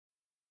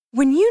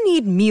When you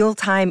need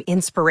mealtime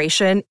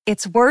inspiration,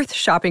 it's worth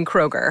shopping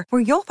Kroger,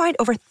 where you'll find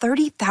over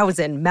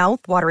 30,000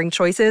 mouth-watering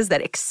choices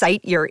that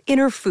excite your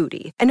inner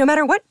foodie. And no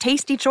matter what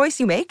tasty choice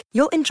you make,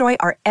 you'll enjoy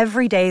our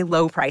everyday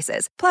low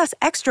prices, plus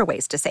extra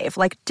ways to save,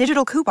 like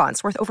digital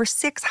coupons worth over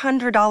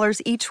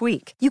 $600 each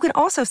week. You can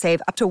also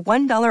save up to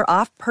 $1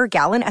 off per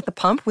gallon at the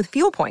pump with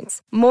fuel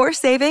points. More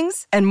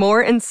savings and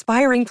more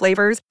inspiring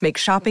flavors make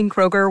shopping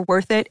Kroger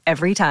worth it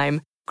every time.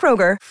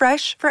 Kroger,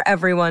 fresh for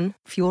everyone.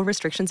 Fuel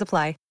restrictions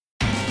apply.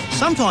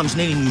 Sometimes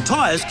needing new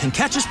tyres can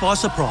catch us by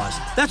surprise.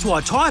 That's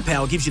why Tyre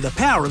Power gives you the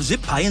power of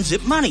Zip Pay and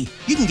Zip Money.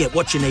 You can get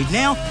what you need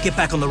now, get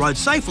back on the road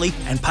safely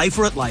and pay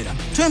for it later.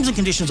 Terms and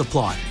conditions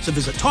apply. So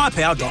visit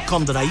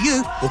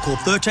tyrepower.com.au or call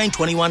 13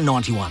 21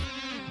 91.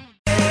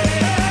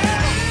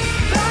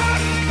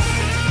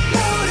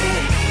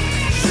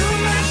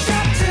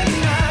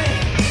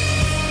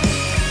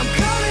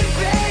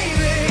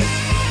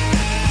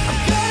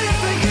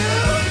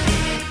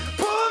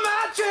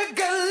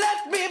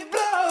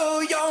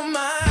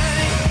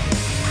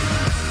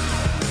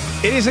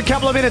 It is a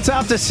couple of minutes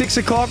after 6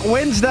 o'clock,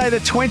 Wednesday the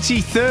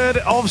 23rd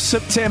of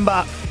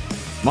September.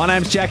 My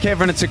name's Jack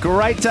Heverin. It's a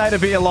great day to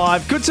be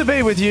alive. Good to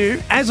be with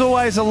you. As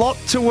always, a lot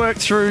to work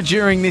through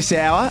during this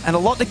hour and a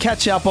lot to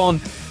catch up on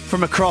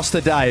from across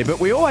the day. But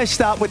we always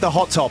start with the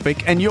hot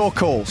topic and your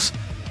calls.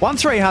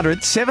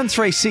 1300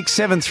 736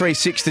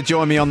 736 to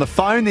join me on the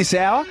phone this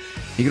hour.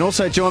 You can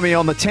also join me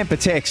on the temper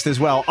text as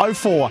well.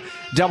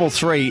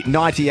 0433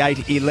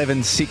 98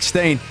 11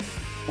 16.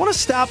 I want to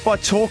start by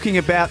talking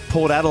about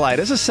Port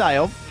Adelaide. As I say,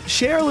 I'll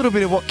share a little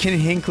bit of what Ken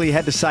Hinkley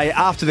had to say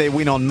after their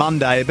win on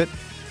Monday, but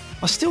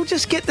I still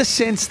just get the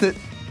sense that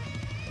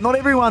not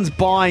everyone's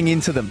buying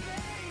into them.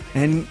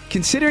 And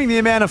considering the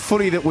amount of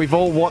footy that we've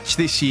all watched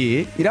this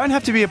year, you don't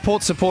have to be a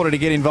Port supporter to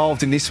get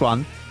involved in this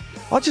one.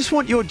 I just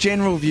want your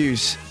general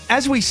views.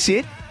 As we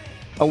sit,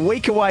 a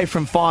week away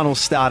from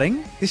finals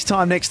starting, this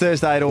time next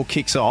Thursday it all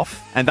kicks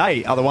off, and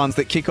they are the ones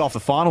that kick off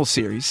the final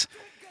series.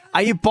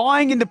 Are you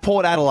buying into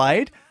Port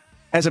Adelaide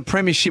as a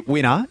premiership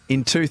winner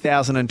in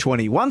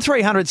 2020?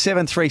 1300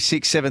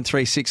 736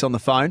 736 on the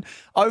phone.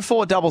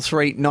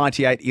 0433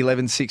 98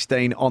 11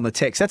 16 on the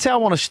text. That's how I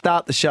want to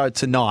start the show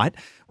tonight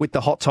with the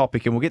hot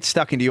topic, and we'll get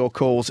stuck into your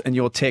calls and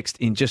your text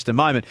in just a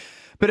moment.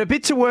 But a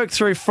bit to work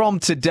through from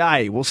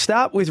today. We'll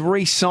start with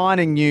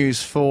re-signing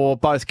news for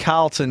both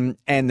Carlton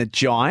and the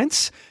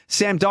Giants.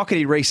 Sam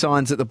Docherty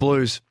re-signs at the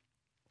Blues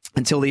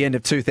until the end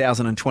of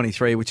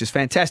 2023, which is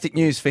fantastic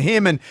news for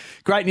him and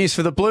great news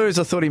for the Blues.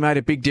 I thought he made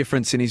a big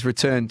difference in his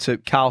return to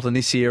Carlton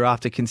this year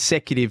after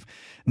consecutive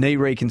knee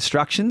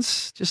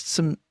reconstructions. Just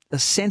a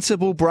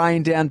sensible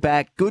brain down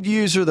back, good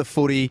user of the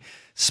footy,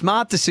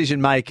 smart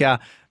decision maker,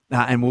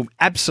 and will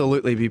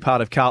absolutely be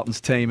part of Carlton's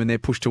team and their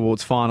push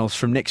towards finals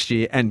from next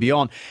year and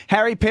beyond.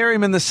 Harry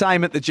Perryman the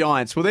same at the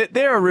Giants. Well,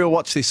 they're a real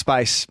watch this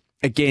space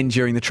again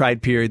during the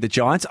trade period, the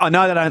Giants. I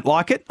know they don't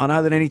like it. I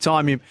know that any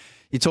time you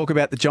talk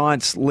about the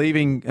Giants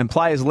leaving and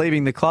players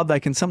leaving the club, they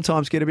can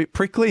sometimes get a bit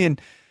prickly.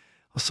 And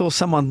I saw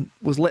someone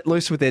was let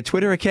loose with their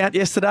Twitter account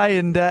yesterday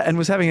and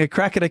was having a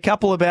crack at a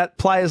couple about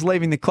players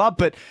leaving the club.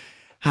 But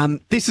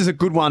this is a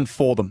good one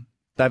for them.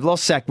 They've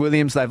lost Zach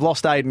Williams. They've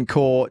lost Aidan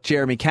Corr.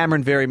 Jeremy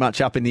Cameron very much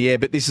up in the air,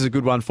 but this is a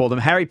good one for them.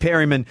 Harry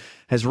Perryman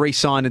has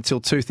re-signed until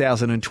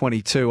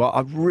 2022.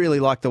 I really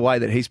like the way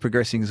that he's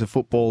progressing as a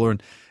footballer,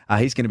 and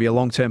he's going to be a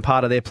long-term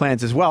part of their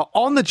plans as well.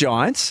 On the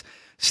Giants,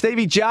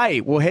 Stevie J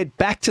will head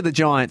back to the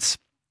Giants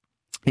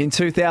in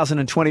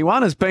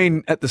 2021, has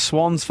been at the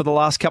Swans for the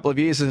last couple of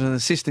years as an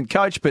assistant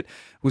coach, but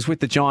was with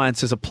the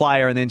Giants as a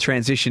player and then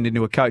transitioned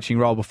into a coaching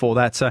role before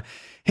that. So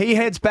he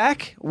heads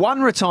back.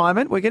 One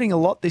retirement. We're getting a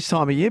lot this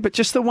time of year, but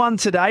just the one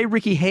today.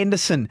 Ricky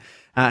Henderson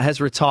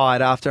has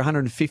retired after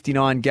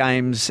 159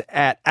 games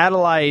at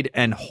Adelaide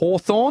and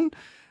Hawthorn.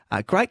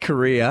 Great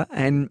career,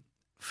 and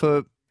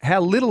for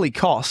how little he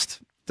cost,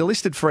 the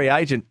listed free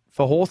agent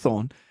for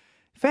Hawthorn.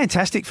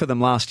 Fantastic for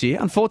them last year.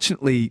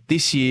 Unfortunately,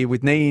 this year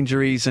with knee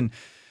injuries and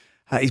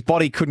his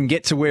body couldn't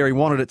get to where he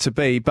wanted it to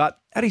be. But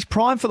at his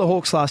prime for the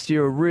Hawks last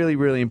year, a really,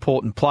 really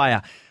important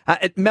player.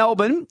 At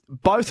Melbourne,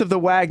 both of the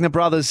Wagner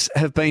brothers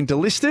have been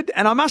delisted.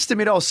 And I must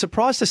admit, I was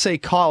surprised to see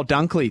Kyle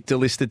Dunkley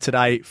delisted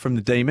today from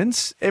the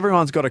Demons.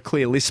 Everyone's got a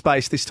clear list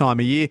space this time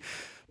of year,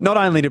 not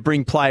only to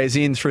bring players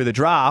in through the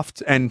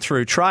draft and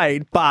through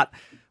trade, but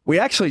we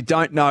actually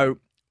don't know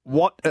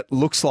what it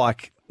looks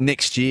like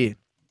next year.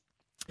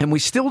 And we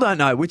still don't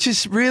know, which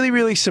is really,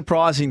 really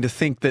surprising to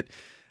think that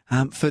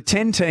for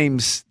 10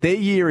 teams, their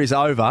year is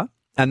over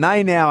and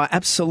they now are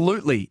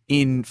absolutely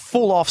in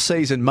full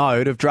off-season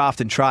mode of draft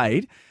and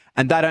trade,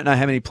 and they don't know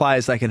how many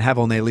players they can have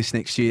on their list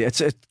next year.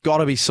 It's got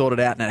to be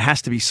sorted out, and it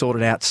has to be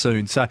sorted out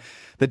soon. So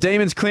the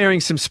Demons clearing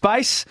some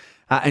space,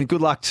 and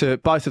good luck to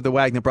both of the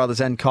Wagner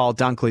brothers and Kyle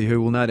Dunkley, who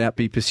will no doubt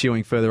be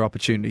pursuing further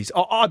opportunities.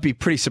 I'd be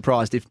pretty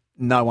surprised if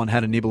no one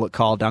had a nibble at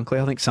Kyle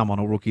Dunkley. I think someone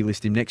will rookie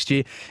list him next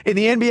year. In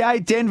the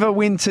NBA, Denver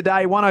win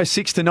today,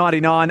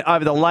 106-99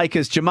 over the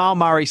Lakers. Jamal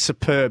Murray,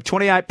 superb.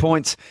 28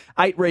 points,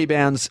 8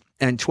 rebounds,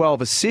 and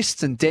 12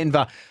 assists, and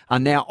Denver are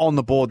now on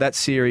the board. That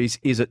series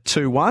is at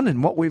 2-1,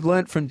 and what we've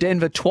learnt from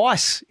Denver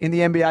twice in the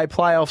NBA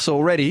playoffs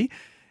already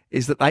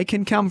is that they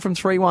can come from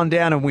 3-1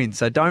 down and win,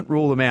 so don't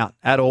rule them out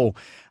at all.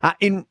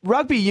 In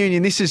rugby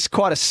union, this is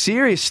quite a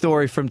serious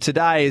story from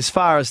today as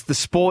far as the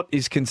sport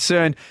is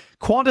concerned.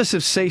 Qantas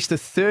have ceased a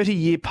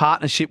 30-year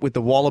partnership with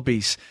the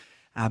Wallabies.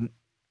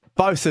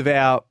 Both of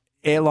our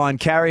airline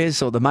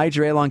carriers, or the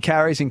major airline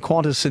carriers in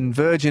Qantas and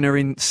Virgin, are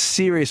in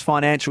serious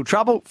financial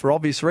trouble for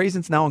obvious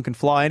reasons. No one can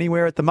fly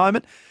anywhere at the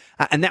moment,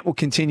 and that will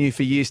continue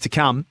for years to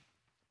come.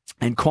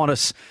 And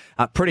Qantas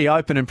are pretty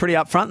open and pretty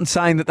upfront and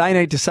saying that they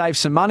need to save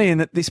some money and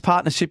that this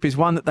partnership is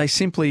one that they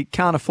simply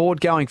can't afford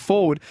going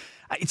forward.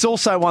 It's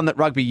also one that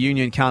rugby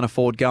union can't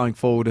afford going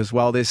forward as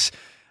well. There's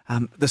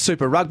the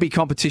Super Rugby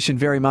competition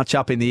very much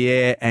up in the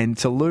air, and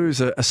to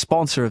lose a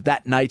sponsor of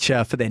that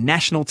nature for their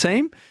national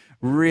team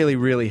really,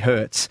 really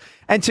hurts.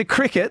 And to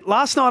cricket,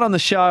 last night on the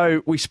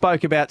show, we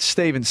spoke about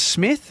Stephen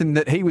Smith and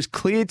that he was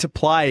cleared to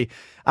play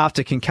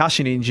after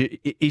concussion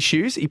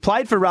issues. He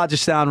played for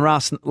Rajasthan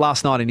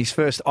last night in his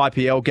first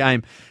IPL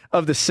game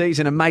of the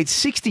season and made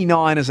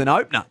 69 as an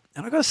opener.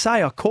 And I've got to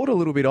say, I caught a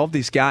little bit of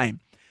this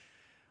game.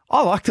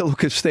 I like the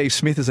look of Steve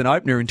Smith as an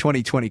opener in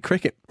 2020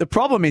 cricket. The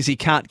problem is he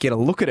can't get a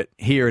look at it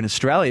here in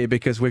Australia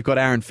because we've got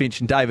Aaron Finch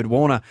and David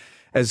Warner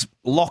as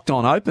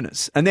locked-on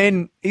openers. And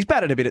then he's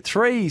batted a bit at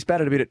 3, he's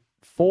batted a bit at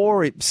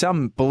 4.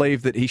 Some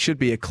believe that he should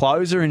be a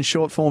closer in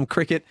short-form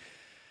cricket.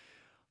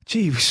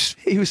 Gee,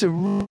 he was a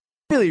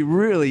really,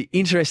 really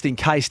interesting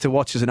case to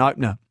watch as an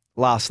opener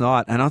last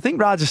night. And I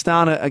think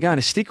Rajasthan are going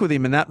to stick with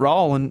him in that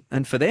role.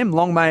 And for them,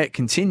 long may it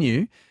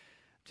continue.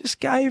 Just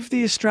gave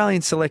the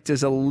Australian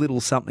selectors a little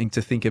something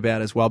to think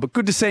about as well. But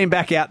good to see him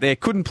back out there.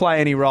 Couldn't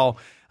play any role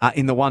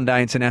in the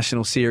one-day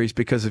international series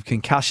because of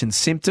concussion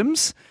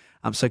symptoms.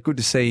 So good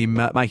to see him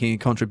making a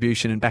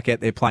contribution and back out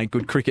there playing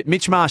good cricket.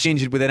 Mitch Marsh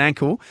injured with an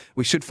ankle.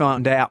 We should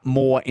find out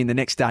more in the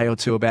next day or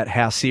two about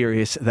how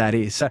serious that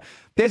is. So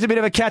there's a bit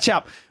of a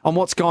catch-up on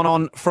what's gone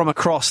on from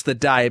across the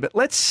day. But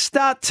let's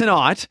start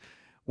tonight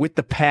with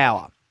the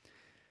Power.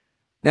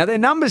 Now, their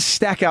numbers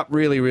stack up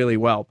really, really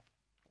well.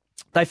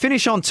 They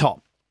finish on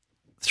top.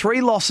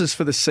 3 losses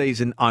for the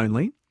season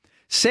only.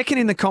 Second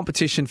in the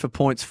competition for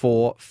points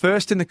for.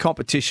 First in the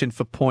competition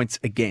for points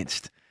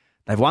against.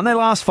 They've won their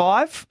last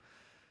 5.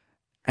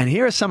 And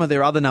here are some of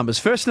their other numbers.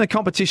 First in the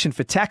competition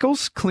for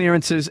tackles,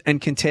 clearances and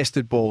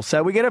contested balls.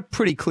 So we get a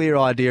pretty clear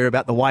idea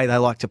about the way they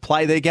like to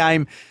play their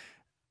game.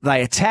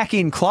 They attack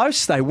in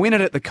close, they win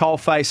it at the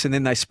coalface, and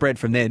then they spread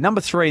from there.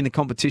 Number 3 in the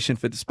competition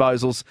for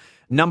disposals.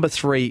 Number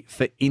 3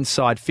 for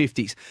inside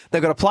 50s.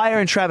 They've got a player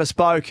in Travis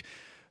Boak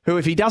who,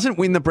 if he doesn't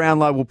win the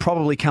Brownlow, will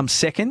probably come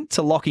second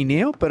to Lachie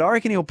Neale. But I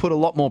reckon he'll put a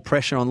lot more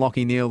pressure on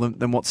Lachie Neale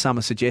than what some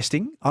are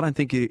suggesting. I don't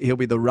think he'll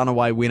be the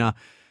runaway winner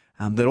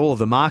that all of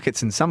the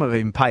markets and some of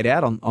them paid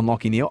out on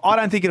Lachie Neale. I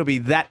don't think it'll be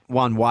that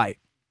one way.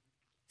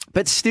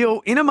 But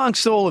still, in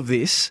amongst all of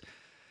this,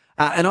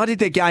 and I did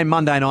their game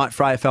Monday night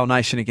for AFL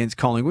Nation against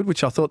Collingwood,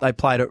 which I thought they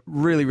played a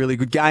really, really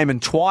good game and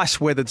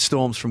twice weathered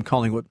storms from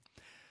Collingwood.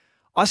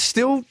 I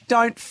still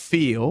don't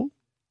feel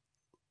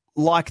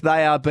like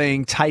they are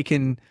being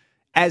taken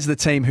as the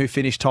team who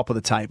finished top of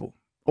the table.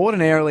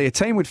 Ordinarily, a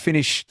team would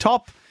finish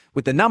top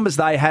with the numbers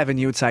they have and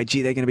you would say,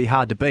 gee, they're going to be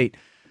hard to beat.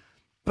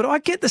 But I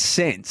get the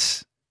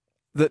sense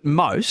that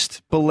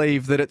most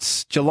believe that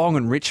it's Geelong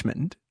and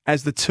Richmond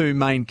as the 2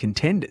 main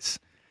contenders.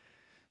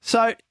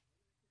 So,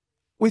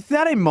 with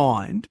that in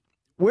mind,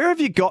 where have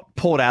you got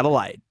Port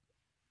Adelaide?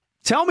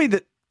 Tell me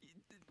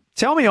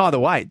either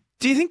way.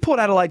 Do you think Port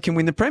Adelaide can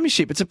win the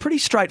premiership? It's a pretty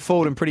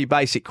straightforward and pretty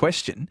basic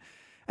question.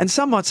 And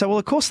some might say, well,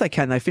 of course they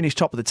can. They finished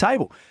top of the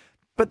table.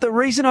 But the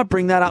reason I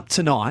bring that up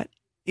tonight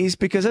is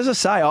because, as I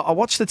say, I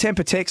watch the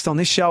Temper Text on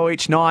this show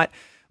each night,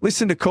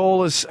 listen to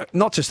callers,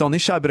 not just on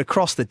this show, but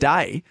across the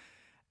day.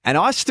 And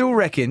I still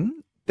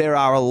reckon there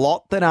are a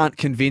lot that aren't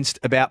convinced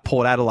about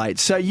Port Adelaide.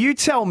 So you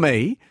tell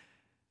me,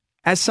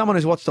 as someone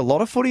who's watched a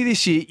lot of footy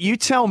this year, you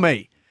tell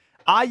me,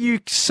 are you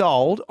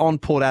sold on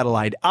Port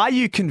Adelaide? Are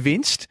you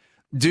convinced?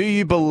 Do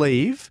you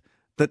believe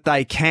that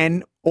they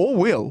can or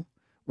will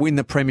win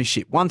the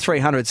premiership?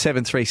 1300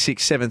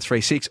 736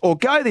 736. Or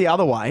go the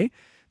other way.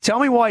 Tell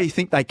me why you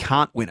think they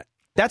can't win it.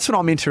 That's what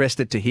I'm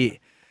interested to hear.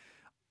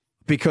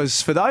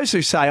 Because for those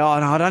who say, oh,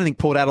 no, I don't think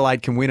Port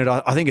Adelaide can win it,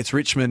 I think it's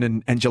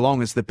Richmond and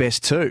Geelong is the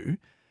best 2.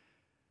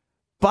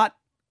 But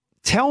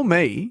tell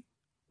me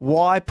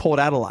why Port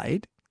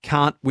Adelaide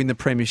can't win the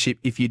premiership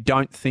if you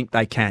don't think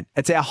they can.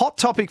 It's our hot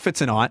topic for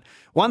tonight.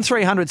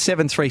 1300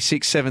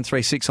 736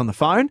 736 on the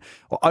phone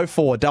or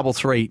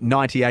 0433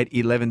 98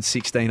 11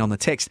 16 on the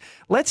text.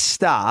 Let's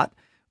start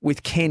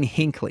with Ken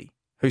Hinkley,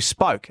 who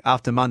spoke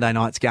after Monday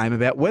night's game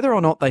about whether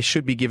or not they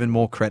should be given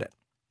more credit.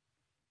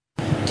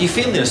 Do you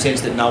feel in a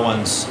sense that no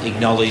one's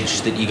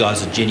acknowledged that you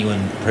guys are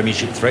genuine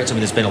premiership threats? I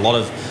mean, there's been a lot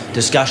of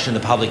discussion in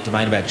the public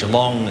domain about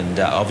Geelong and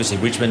obviously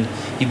Richmond.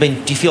 Do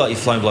you feel like you've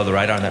flown below the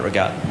radar in that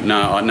regard?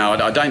 No,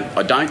 I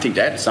don't think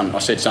that. I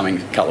said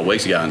something a couple of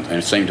weeks ago and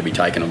it seemed to be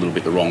taken a little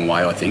bit the wrong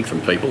way, I think,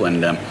 from people.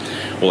 And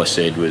all I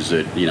said was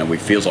that,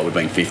 it feels like we've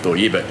been 5th all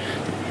year, but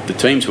the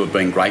teams who have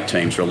been great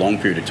teams for a long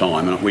period of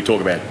time, and we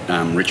talk about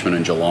Richmond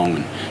and Geelong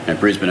and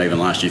Brisbane even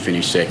last year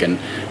finished second,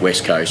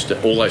 West Coast,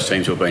 all those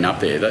teams who have been up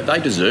there, they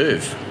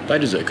deserve,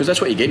 because that's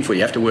what you're getting for.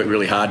 You have to work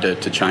really hard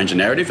to change the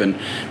narrative, and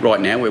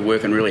right now we're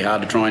working really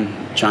hard to try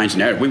and change the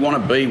narrative. We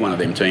want to be one of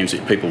them teams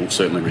that people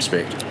certainly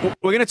respect.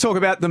 We're going to talk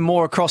about them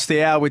more across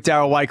the hour with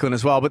Daryl Wakelin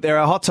as well, but they're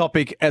a hot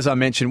topic, as I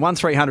mentioned.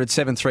 1300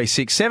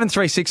 736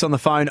 736 on the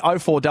phone,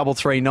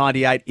 0433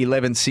 98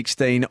 11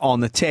 16 on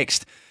the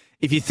text.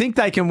 If you think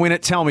they can win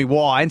it, tell me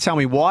why, and tell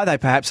me why they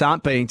perhaps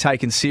aren't being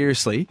taken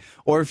seriously.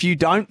 Or if you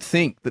don't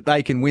think that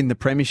they can win the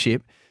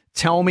premiership,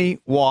 tell me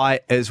why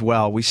as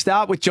well. We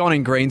start with John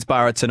in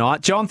Greensborough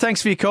tonight. John,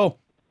 thanks for your call.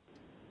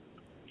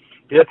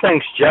 Yeah,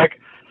 thanks, Jack.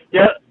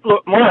 Yeah,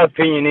 look, my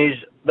opinion is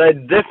they're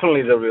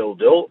definitely the real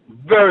deal.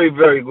 Very,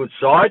 very good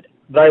side.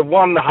 They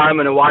won the home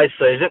and away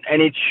season,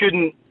 and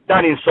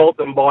don't insult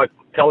them by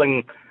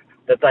telling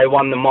that they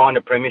won the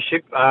minor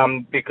premiership,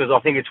 because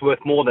I think it's worth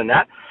more than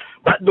that.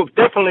 But look,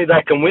 definitely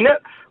they can win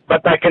it,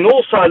 but they can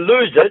also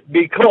lose it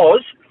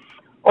because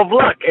of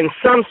luck. And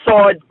some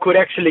side could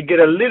actually get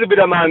a little bit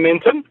of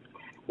momentum,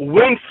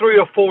 win 3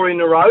 or 4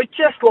 in a row,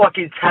 just like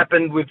it's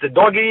happened with the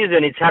Doggies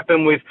and it's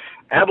happened with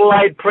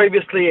Adelaide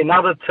previously and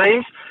other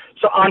teams.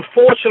 So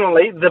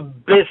unfortunately, the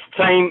best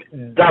team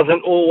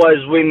doesn't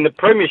always win the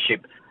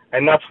premiership,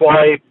 and that's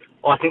why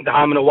I think the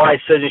home and away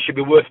season should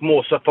be worth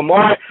more. So for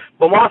my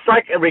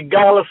sake,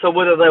 regardless of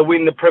whether they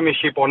win the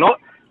premiership or not,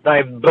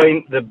 they've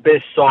been the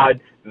best side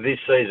this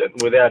season,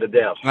 without a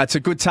doubt. That's a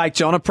good take,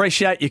 John.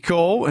 Appreciate your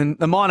call. And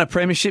the minor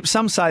premiership,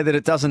 some say that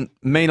it doesn't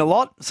mean a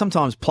lot.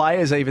 Sometimes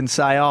players even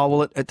say,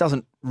 it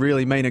doesn't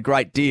really mean a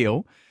great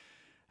deal.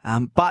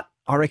 But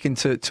I reckon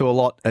to a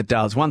lot it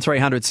does.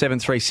 1300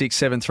 736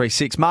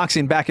 736. Mark's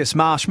in Bacchus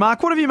Marsh.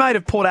 Mark, what have you made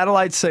of Port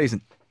Adelaide's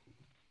season?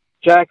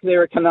 Jack,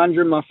 they're a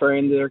conundrum, my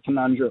friend. They're a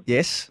conundrum.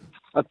 Yes.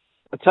 I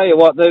tell you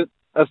what,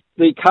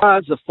 the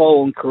cards have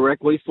fallen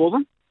correctly for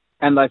them,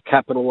 and they've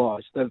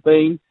capitalised. They've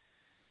been,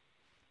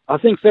 I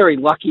think, very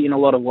lucky in a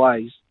lot of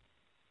ways.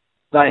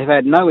 They have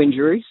had no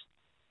injuries,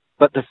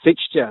 but the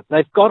fixture,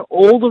 they've got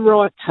all the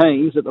right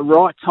teams at the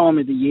right time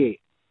of the year.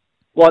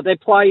 Like, they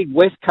played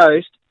West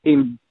Coast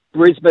in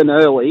Brisbane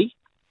early,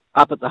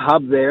 up at the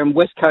hub there, and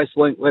West Coast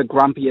were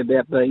grumpy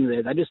about being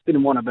there. They just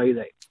didn't want to be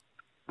there.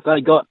 They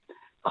got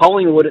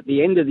Collingwood at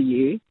the end of the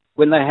year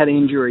when they had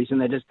injuries, and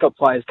they just got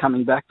players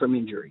coming back from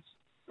injuries.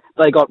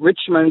 They got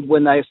Richmond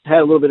when they had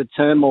a little bit of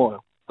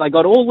turmoil. They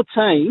got all the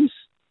teams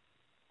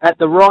at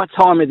the right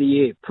time of the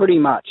year, pretty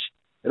much.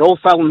 It all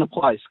fell into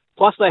place.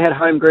 Plus, they had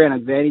home ground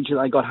advantage, and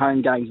they got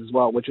home games as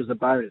well, which was a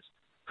bonus.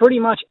 Pretty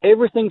much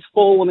everything's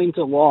fallen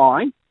into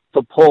line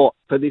for Port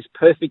for this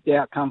perfect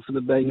outcome for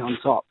them being on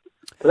top.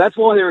 So that's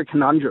why they're a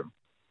conundrum.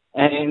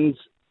 And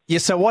yeah,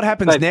 so what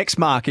happens next,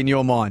 Mark, in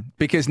your mind?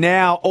 Because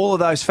now all of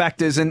those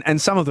factors, and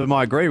some of them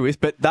I agree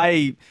with, but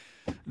they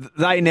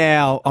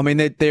now, I mean,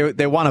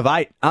 they're one of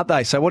 8, aren't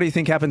they? So what do you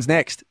think happens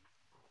next?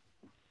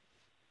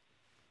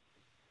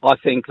 I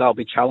think they'll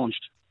be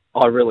challenged.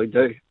 I really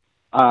do.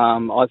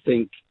 I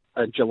think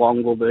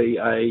Geelong will be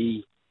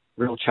a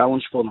real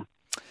challenge for them.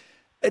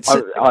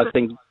 I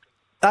think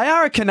they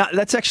are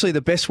that's actually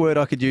the best word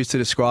I could use to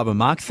describe them,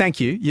 Mark. Thank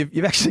you.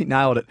 You've actually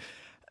nailed it.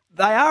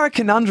 They are a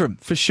conundrum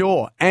for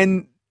sure.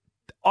 And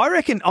I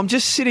reckon I'm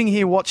just sitting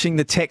here watching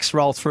the text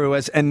roll through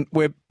and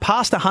we're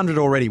past 100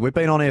 already. We've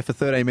been on air for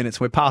 13 minutes.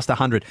 We're past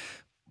 100.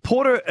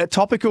 Porter, a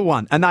topical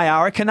one, and they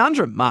are a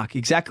conundrum, Mark,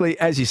 exactly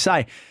as you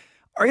say.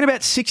 I reckon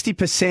about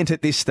 60%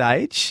 at this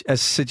stage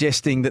as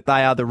suggesting that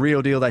they are the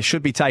real deal. They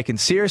should be taken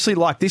seriously.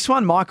 Like this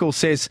one, Michael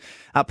says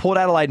Port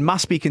Adelaide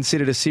must be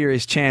considered a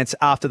serious chance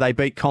after they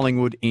beat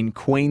Collingwood in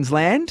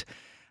Queensland.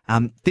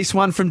 This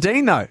one from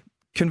Dean, though,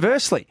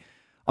 conversely,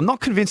 I'm not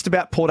convinced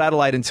about Port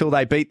Adelaide until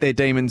they beat their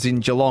demons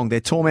in Geelong, their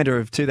tormentor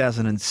of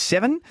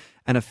 2007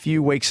 and a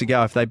few weeks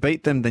ago. If they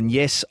beat them, then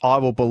yes, I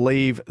will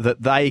believe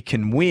that they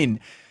can win.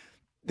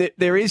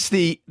 There is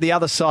the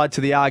other side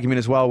to the argument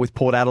as well with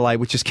Port Adelaide,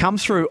 which has come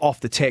through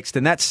off the text,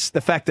 and that's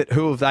the fact that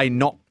who have they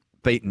not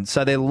beaten?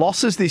 So their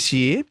losses this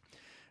year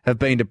have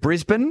been to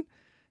Brisbane,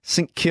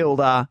 St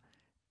Kilda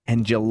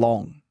and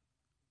Geelong.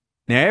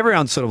 Now,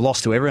 everyone's sort of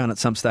lost to everyone at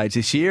some stage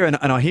this year, and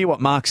I hear what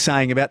Mark's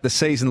saying about the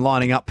season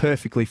lining up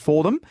perfectly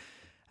for them.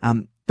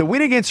 The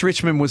win against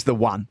Richmond was the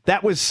one.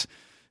 That was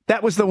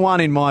the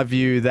one, in my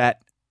view,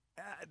 that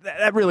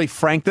really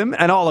franked them.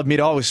 And I'll admit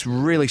I was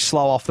really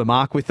slow off the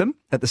mark with them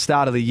at the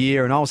start of the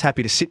year, and I was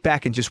happy to sit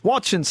back and just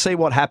watch and see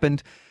what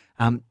happened.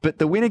 But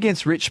the win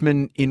against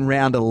Richmond in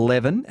round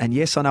 11, and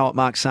yes, I know what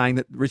Mark's saying,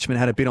 that Richmond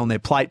had a bit on their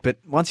plate, but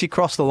once you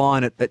cross the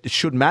line, it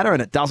should matter,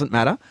 and it doesn't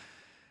matter.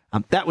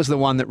 That was the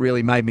one that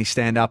really made me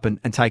stand up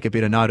and take a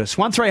bit of notice.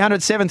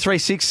 1300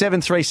 736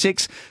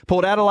 736.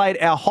 Port Adelaide,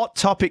 our hot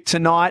topic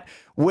tonight.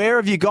 Where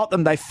have you got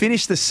them? They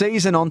finished the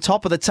season on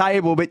top of the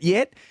table, but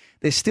yet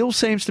there still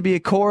seems to be a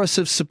chorus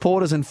of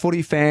supporters and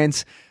footy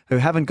fans who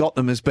haven't got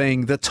them as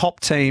being the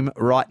top team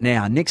right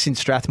now. Nick's in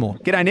Strathmore.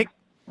 G'day, Nick.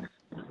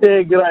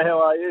 Yeah, g'day.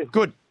 How are you?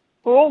 Good.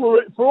 For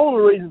all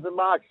the reasons that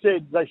Mark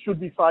said, they should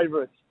be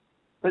favourites.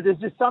 But there's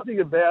just something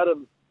about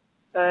them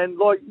And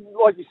like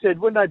you said,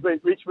 when they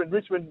beat Richmond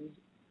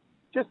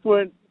just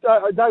weren't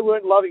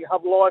loving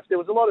Hub life. There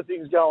was a lot of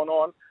things going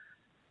on.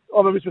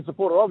 I'm a Richmond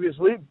supporter,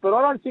 obviously, but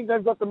I don't think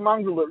they've got the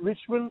mongrel that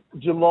Richmond,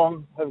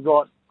 Geelong have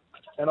got.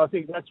 And I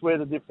think that's where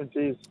the difference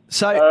is.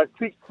 So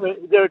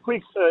they're a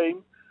quick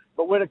team,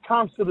 but when it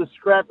comes to the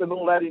scrap and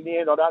all that in the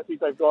end, I don't think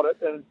they've got it.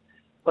 And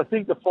I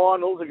think the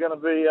finals are going to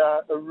be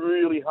a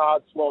really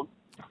hard slog.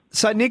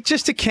 So, Nick,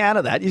 just to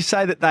counter that, you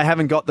say that they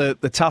haven't got the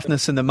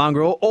toughness and the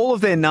mongrel. All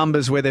of their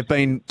numbers where they've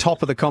been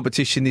top of the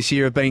competition this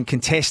year have been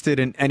contested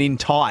and in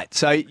tight.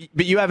 So,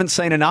 but you haven't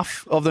seen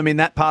enough of them in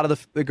that part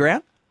of the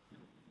ground?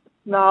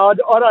 No,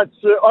 I don't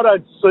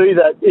see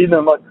that in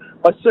them.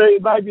 I see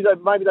maybe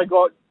they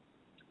got.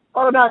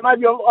 I don't know.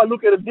 Maybe I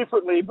look at it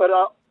differently, but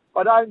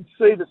I don't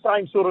see the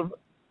same sort of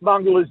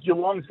mongrel as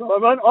Geelong. So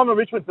I'm a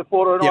Richmond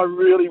supporter, and I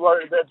really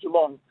worry about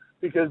Geelong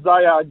because they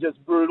are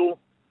just brutal.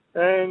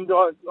 And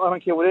I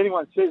don't care what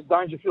anyone says,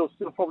 Dangerfield's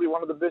still probably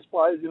one of the best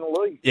players in the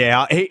league.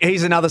 Yeah,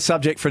 he's another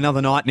subject for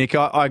another night, Nick.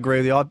 I agree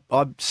with you.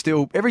 I'm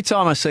still, every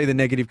time I see the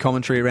negative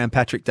commentary around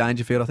Patrick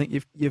Dangerfield, I think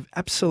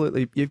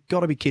you've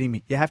got to be kidding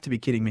me. You have to be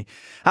kidding me.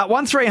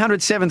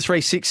 1300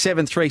 736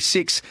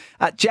 736.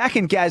 Jack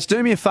and Gaz,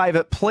 do me a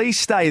favour. Please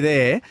stay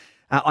there.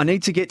 I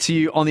need to get to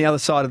you on the other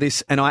side of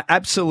this, and I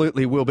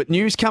absolutely will. But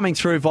news coming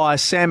through via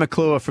Sam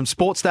McClure from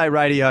Sports Day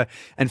Radio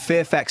and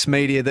Fairfax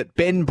Media that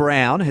Ben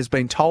Brown has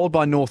been told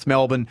by North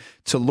Melbourne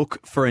to look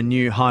for a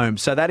new home.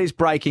 So that is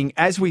breaking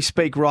as we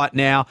speak right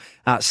now.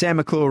 Sam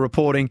McClure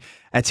reporting.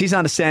 It's his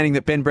understanding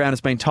that Ben Brown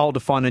has been told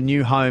to find a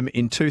new home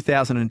in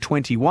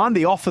 2021.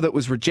 The offer that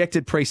was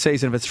rejected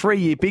pre-season of a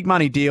 3-year big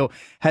money deal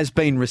has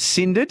been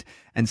rescinded,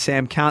 and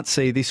Sam can't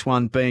see this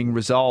one being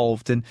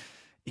resolved. And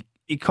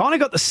you kind of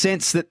got the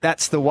sense that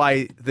that's the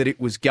way that it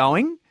was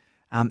going.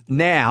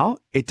 Now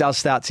it does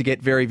start to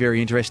get very,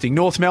 very interesting.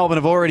 North Melbourne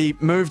have already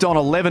moved on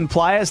 11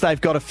 players. They've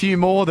got a few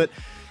more that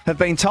have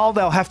been told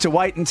they'll have to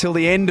wait until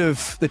the end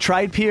of the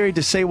trade period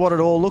to see what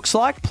it all looks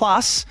like.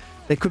 Plus,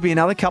 there could be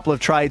another couple of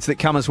trades that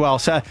come as well.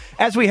 So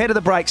as we head to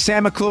the break,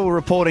 Sam McClure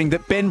reporting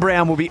that Ben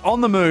Brown will be on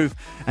the move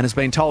and has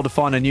been told to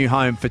find a new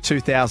home for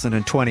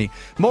 2020.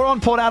 More on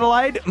Port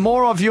Adelaide,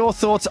 more of your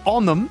thoughts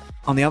on them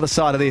on the other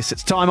side of this.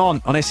 It's Time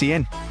On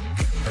SEN.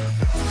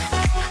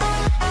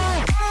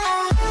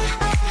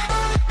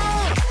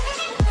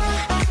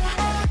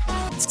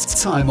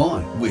 Time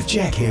On with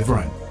Jack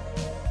Heverin.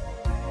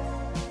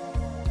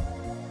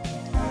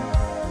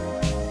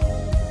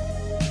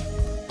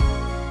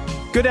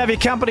 Good to have your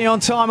company on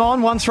Time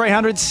On.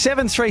 1300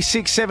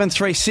 736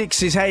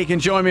 736 is how you can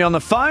join me on the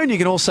phone. You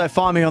can also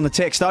find me on the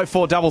text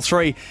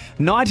 0433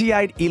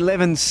 98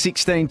 11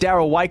 16.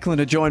 Daryl Wakeland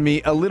to join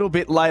me a little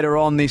bit later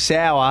on this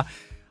hour.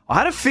 I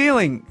had a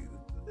feeling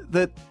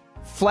that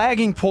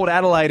flagging Port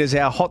Adelaide as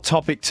our hot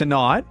topic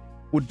tonight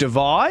would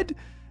divide,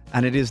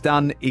 and it has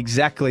done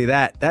exactly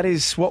that. That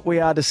is what we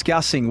are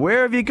discussing.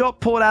 Where have you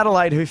got Port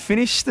Adelaide, who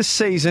finished the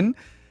season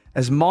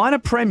as minor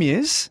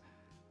premiers,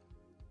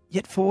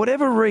 yet for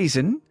whatever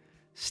reason,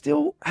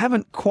 still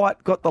haven't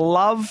quite got the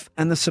love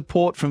and the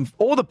support from,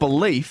 or the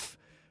belief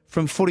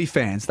from footy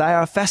fans? They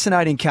are a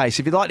fascinating case.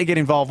 If you'd like to get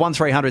involved,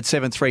 1300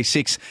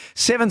 736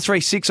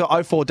 736 or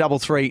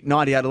 0433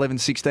 98 11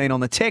 16 on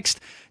the text.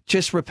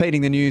 Just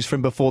repeating the news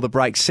from before the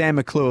break. Sam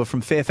McClure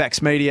from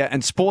Fairfax Media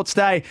and Sports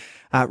Day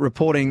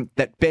reporting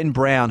that Ben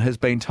Brown has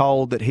been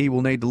told that he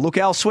will need to look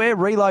elsewhere,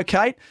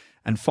 relocate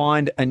and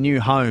find a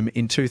new home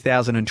in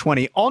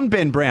 2020. On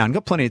Ben Brown,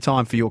 got plenty of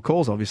time for your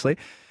calls, obviously.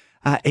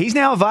 He's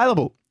now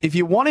available. If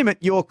you want him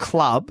at your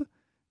club,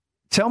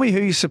 tell me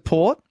who you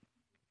support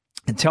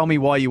and tell me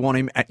why you want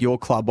him at your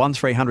club.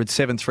 1300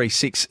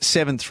 736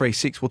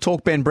 736. We'll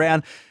talk Ben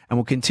Brown and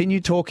we'll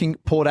continue talking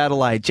Port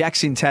Adelaide.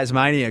 Jack's in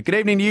Tasmania. Good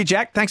evening to you,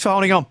 Jack. Thanks for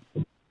holding on.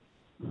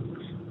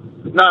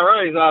 No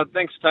worries.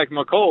 Thanks for taking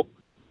my call.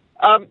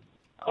 I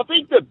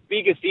think the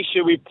biggest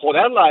issue with Port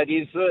Adelaide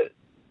is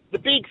the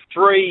big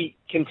three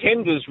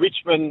contenders,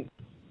 Richmond,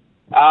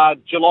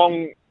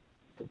 Geelong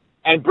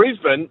and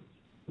Brisbane.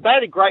 They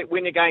had a great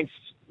win against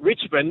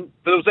Richmond,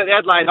 but it was at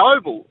Adelaide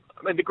Oval.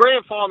 I mean, the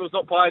grand final was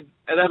not played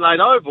at Adelaide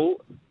Oval.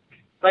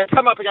 They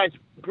come up against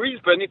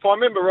Brisbane. If I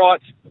remember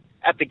right,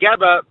 at the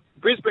Gabba,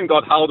 Brisbane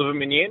got hold of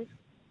them in the end.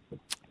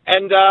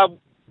 And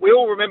we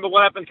all remember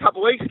what happened a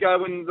couple of weeks ago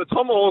when the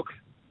Tomahawk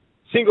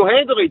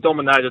single-handedly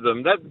dominated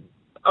them.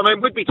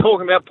 We'd be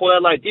talking about Port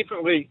Adelaide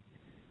differently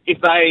if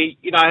they,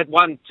 had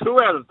won 2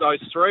 out of those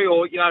 3,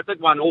 or, if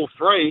they'd won all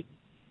 3,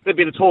 they'd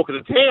be the talk of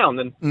the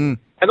town.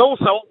 And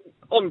also,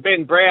 on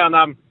Ben Brown,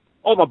 I'm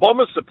a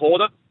Bombers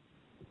supporter.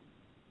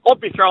 I'd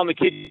be throwing the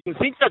kitchen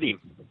sinks at him.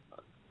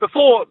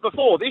 Before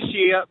this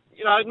year,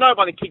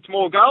 nobody kicked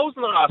more goals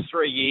in the last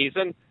 3 years.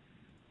 And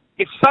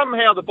if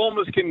somehow the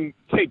Bombers can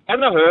keep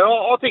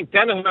Danaher, I think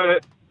Danaher,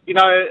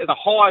 the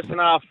highest in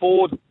our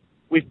forward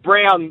with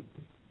Brown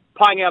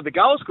playing out of the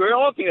goal square,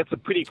 I think that's a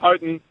pretty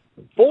potent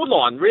forward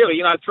line,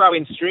 really. Throw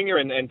in Stringer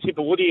and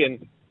Tipper Woody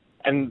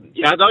and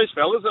those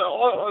fellas.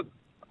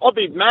 I'd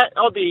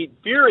be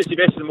furious if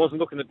Essendon wasn't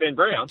looking at Ben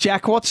Brown.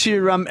 Jack, what's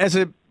your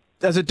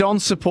as a Don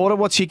supporter,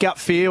 what's your gut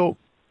feel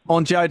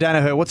on Joe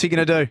Daniher? What's he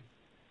going to do?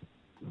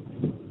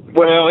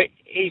 Well,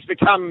 he's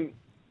become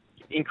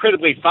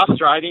incredibly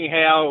frustrating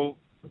how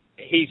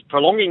he's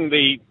prolonging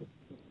the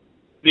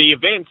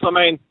events. I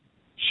mean,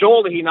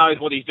 surely he knows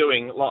what he's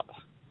doing. Like,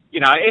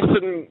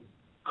 Essendon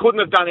couldn't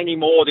have done any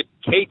more to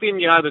keep him.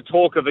 The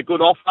talk of a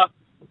good offer.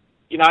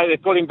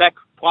 They've got him back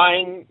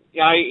playing.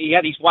 He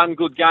had his one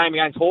good game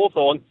against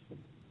Hawthorn.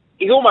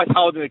 He's almost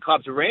holding the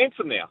club to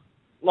ransom now.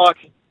 Like,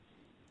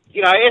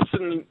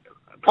 Essendon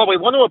probably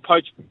want to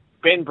approach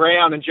Ben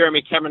Brown and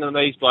Jeremy Cameron and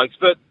these blokes,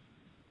 but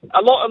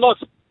a lot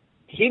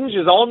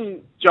hinges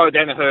on Joe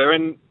Daniher,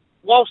 and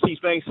whilst he's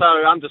being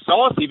so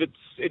undecisive,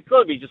 it's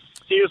got to be just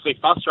seriously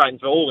frustrating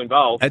for all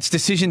involved. It's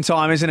decision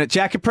time, isn't it?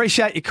 Jack,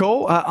 appreciate your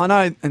call. I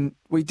know, and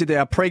we did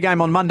our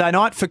pre-game on Monday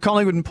night for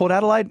Collingwood and Port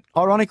Adelaide,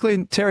 ironically,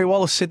 and Terry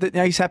Wallace said that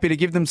he's happy to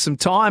give them some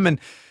time, and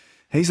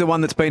he's the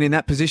one that's been in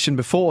that position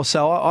before,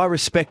 so I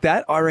respect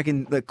that. I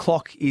reckon the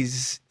clock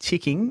is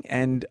ticking,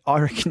 and I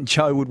reckon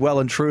Joe would well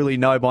and truly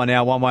know by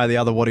now, one way or the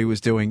other, what he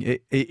was doing.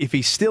 If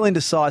he's still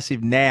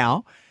indecisive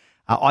now,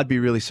 I'd be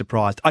really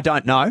surprised. I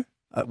don't know.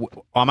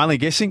 I'm only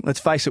guessing. Let's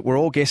face it, we're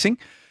all guessing.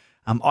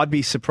 I'd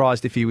be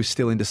surprised if he was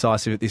still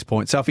indecisive at this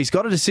point. So if he's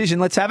got a decision,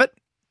 let's have it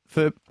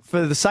for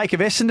the sake of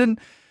Essendon,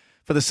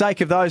 for the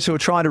sake of those who are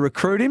trying to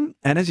recruit him.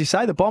 And as you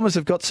say, the Bombers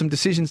have got some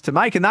decisions to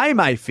make, and they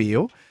may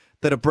feel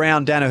that a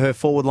Brown Daniher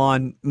forward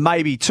line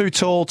may be too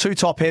tall, too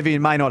top-heavy,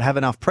 and may not have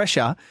enough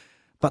pressure,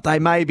 but they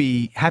may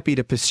be happy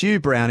to pursue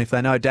Brown if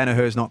they know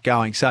Daniher's not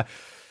going. So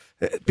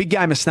big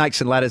game of snakes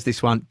and ladders,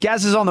 this one.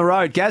 Gaz is on the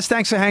road. Gaz,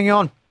 thanks for hanging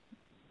on.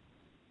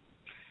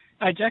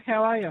 Hey, Jack,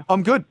 how are you?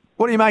 I'm good.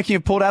 What are you making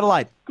of Port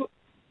Adelaide?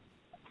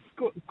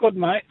 Good,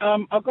 mate.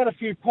 I've got a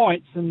few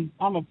points, and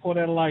I'm a Port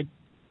Adelaide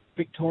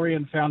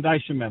Victorian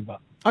Foundation member.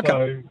 Okay.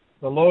 So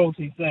the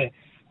loyalty's there.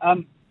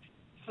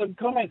 Some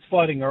comments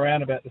floating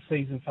around about the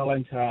season fell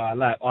into our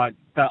lap.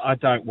 I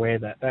don't wear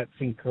that. That's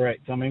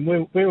incorrect. I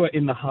mean, we were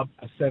in the hub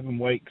for 7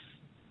 weeks,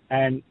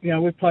 and,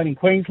 we've played in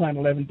Queensland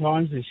 11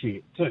 times this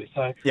year too,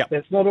 so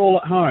That's not all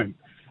at home.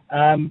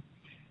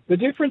 The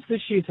difference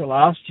this year to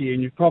last year,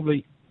 and you've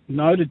probably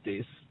noted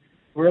this,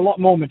 we're a lot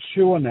more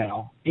mature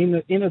now, in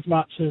as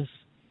much as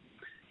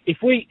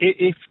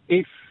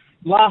if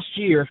last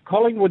year, if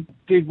Collingwood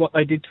did what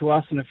they did to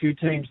us and a few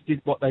teams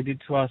did what they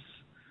did to us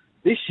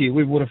this year,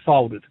 we would have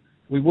folded.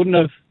 We wouldn't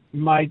have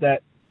made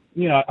that,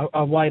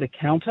 a way to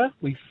counter.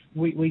 We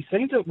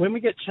seem to, when we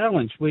get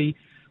challenged, we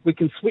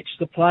can switch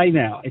the play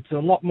now. It's a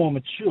lot more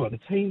mature. The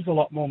team's a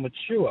lot more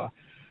mature.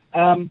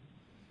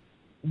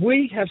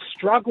 We have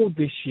struggled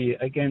this year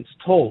against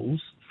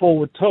tools,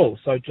 forward tools.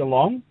 So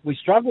Geelong, we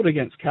struggled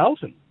against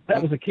Carlton.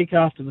 That was a kick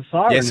after the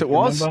siren. Yes, it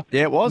was. Remember.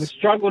 Yeah, it was.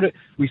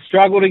 We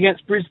struggled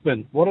against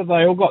Brisbane. What have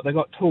they all got? They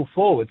got tool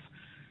forwards.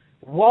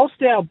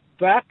 Whilst our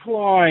back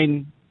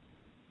line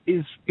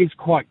is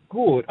quite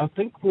good, I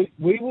think we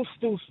will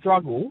still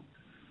struggle.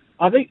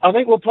 I think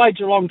we'll play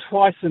Geelong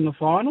twice in the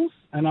finals,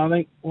 and I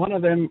think one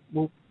of them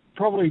will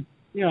probably,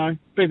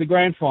 be the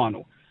grand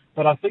final.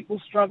 But I think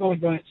we'll struggle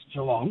against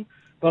Geelong.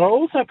 But I'll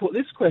also put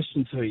this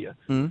question to you.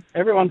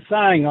 Everyone's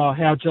saying,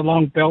 how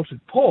Geelong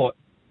belted Port.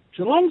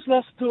 Geelong's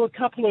lost to a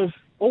couple of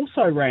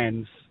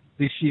also-rans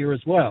this year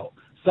as well.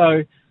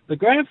 So the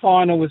grand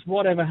final is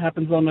whatever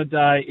happens on the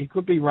day. It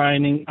could be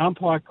raining,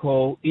 umpire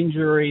call,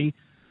 injury.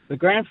 The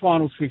grand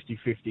final's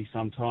 50-50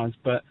 sometimes,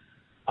 but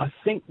I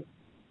think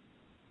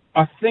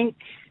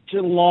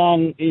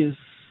Geelong is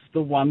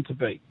the one to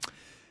beat.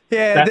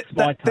 Yeah, that's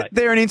my take.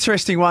 They're an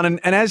interesting one, and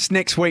as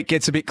next week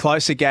gets a bit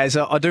closer, Gaz,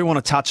 I do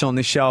want to touch on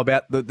this show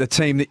about the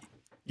team that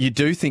you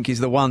do think is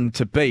the one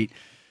to beat.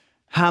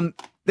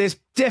 There's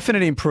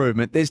definite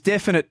improvement. There's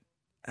definite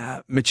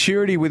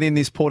maturity within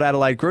this Port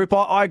Adelaide group.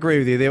 I agree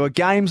with you. There were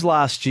games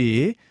last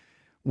year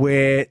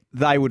where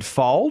they would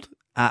fold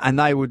and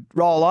they would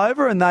roll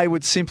over and they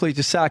would simply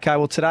just say, okay,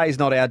 well, today's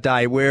not our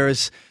day,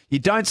 whereas you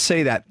don't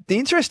see that. The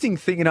interesting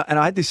thing, and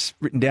I had this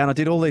written down, I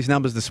did all these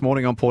numbers this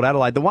morning on Port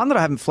Adelaide. The one that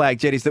I haven't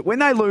flagged yet is that when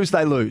they lose,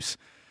 they lose.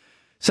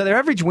 So their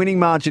average winning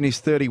margin is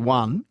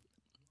 31.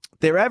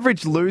 Their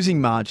average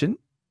losing margin,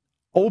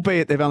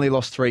 albeit they've only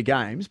lost 3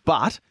 games,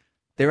 but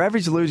their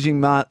average losing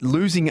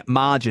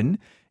margin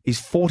is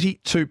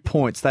 42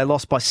 points. They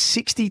lost by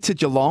 60 to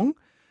Geelong.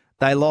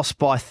 They lost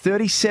by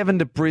 37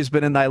 to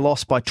Brisbane, and they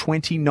lost by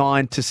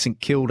 29 to St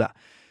Kilda.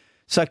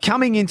 So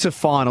coming into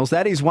finals,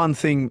 that is one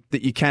thing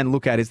that you can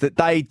look at, is that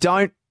they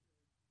don't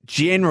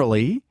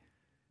generally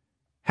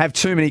have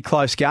too many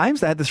close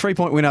games. They had the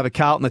 3-point win over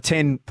Carlton, the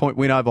 10-point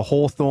win over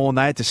Hawthorn.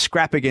 They had to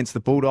scrap against the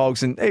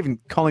Bulldogs, and even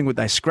Collingwood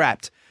they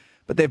scrapped.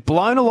 But they've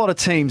blown a lot of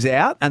teams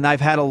out, and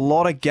they've had a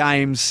lot of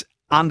games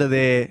under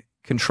their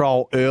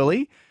control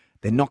early.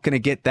 They're not going to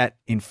get that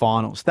in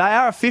finals. They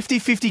are a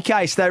 50-50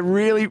 case. They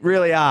really,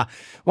 really are.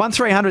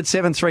 1300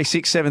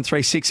 736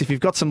 736. If you've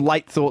got some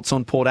late thoughts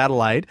on Port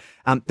Adelaide,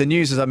 the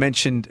news, as I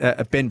mentioned,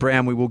 of Ben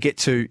Brown, we will get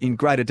to in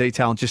greater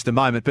detail in just a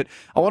moment. But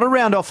I want to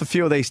round off a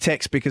few of these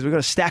texts because we've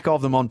got a stack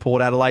of them on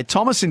Port Adelaide.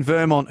 Thomas in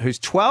Vermont, who's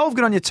 12,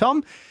 good on you,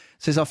 Tom,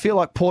 says, I feel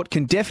like Port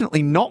can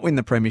definitely not win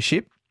the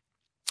premiership.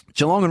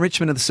 Geelong and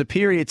Richmond are the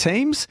superior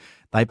teams.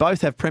 They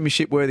both have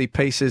premiership-worthy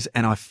pieces,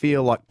 and I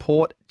feel like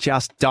Port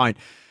just don't.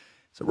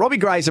 So Robbie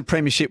Gray's a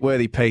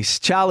premiership-worthy piece.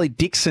 Charlie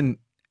Dixon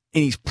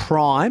in his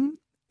prime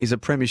is a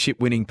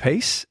premiership-winning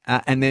piece,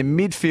 and their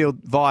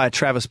midfield via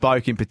Travis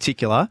Boak in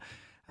particular,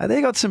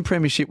 they got some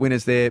premiership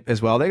winners there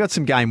as well. They got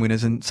some game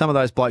winners, and some of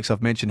those blokes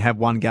I've mentioned have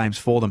won games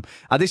for them.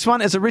 This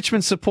one, as a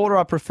Richmond supporter,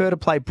 I prefer to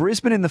play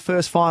Brisbane in the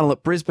first final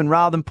at Brisbane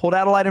rather than Port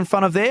Adelaide in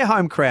front of their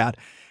home crowd.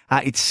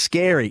 It's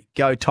scary.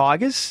 Go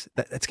Tigers.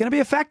 That's going to be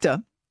a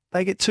factor.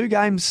 They get 2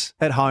 games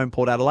at home,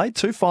 Port Adelaide,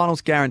 2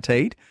 finals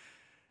guaranteed,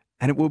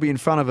 and it will be in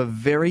front of a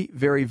very,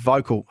 very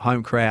vocal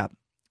home crowd.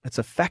 It's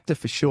a factor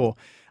for sure.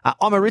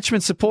 I'm a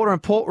Richmond supporter,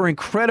 and Port were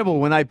incredible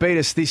when they beat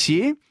us this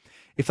year.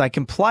 If they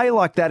can play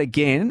like that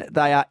again,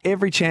 they are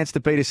every chance to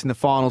beat us in the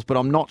finals, but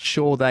I'm not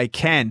sure they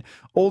can.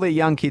 All their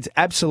young kids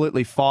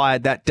absolutely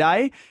fired that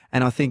day,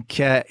 and I think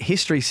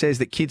history says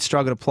that kids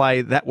struggle to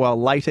play that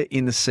well later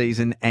in the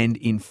season and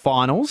in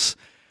finals.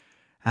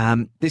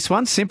 This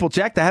one's simple,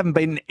 Jack. They haven't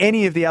beaten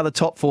any of the other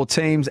top 4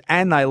 teams,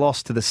 and they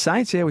lost to the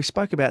Saints. Yeah, we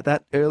spoke about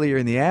that earlier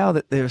in the hour,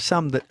 that there are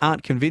some that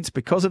aren't convinced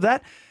because of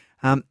that.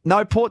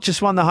 No, Port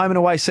just won the home and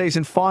away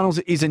season. Finals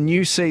is a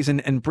new season,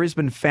 and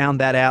Brisbane found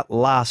that out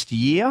last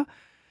year.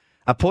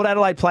 Port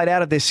Adelaide played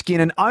out of their skin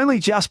and only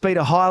just beat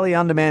a highly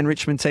undermanned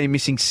Richmond team,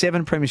 missing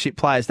 7 premiership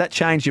players. That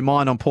changed your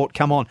mind on Port.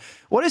 Come on.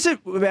 What is it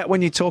about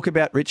when you talk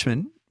about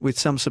Richmond with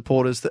some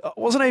supporters that I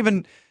wasn't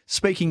even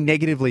speaking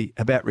negatively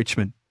about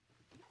Richmond?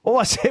 All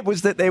I said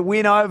was that their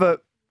win over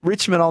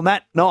Richmond on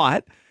that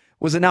night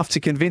was enough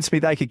to convince me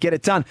they could get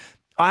it done.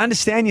 I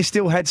understand you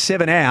still had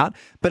 7 out,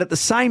 but at the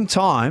same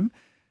time,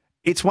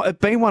 it's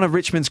been one of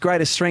Richmond's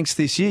greatest strengths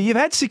this year. You've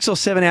had 6 or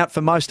 7 out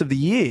for most of the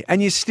year,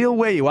 and you're still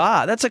where you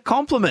are. That's a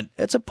compliment.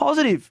 It's a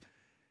positive.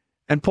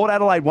 And Port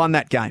Adelaide won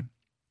that game.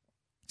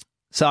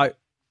 So,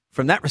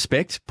 from that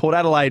respect, Port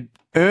Adelaide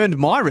earned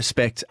my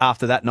respect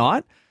after that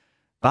night,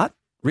 but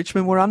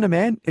Richmond were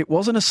undermanned. It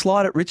wasn't a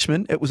slight at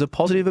Richmond. It was a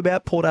positive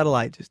about Port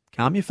Adelaide. Just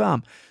calm your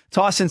farm.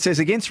 Tyson says,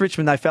 against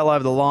Richmond, they fell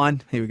over the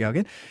line. Here we go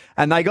again.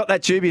 And they got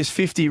that dubious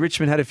 50.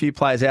 Richmond had a few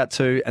players out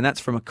too, and that's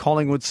from a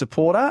Collingwood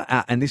supporter.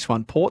 And this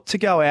one, Port to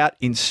go out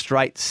in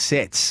straight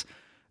sets.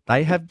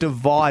 They have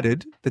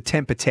divided the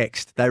temper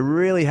text. They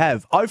really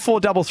have.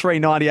 0433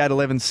 98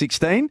 11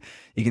 16.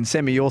 You can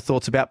send me your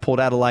thoughts about Port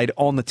Adelaide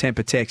on the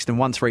temper text, and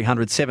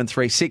 1300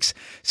 736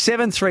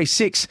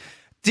 736.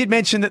 Did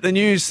mention that the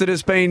news that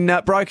has been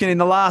broken in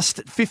the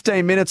last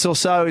 15 minutes or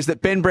so is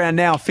that Ben Brown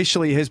now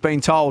officially has been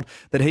told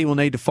that he will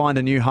need to find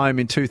a new home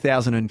in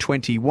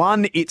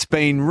 2021. It's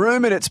been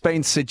rumoured, it's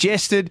been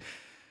suggested.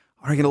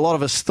 I reckon a lot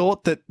of us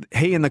thought that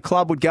he and the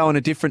club would go in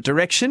a different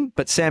direction,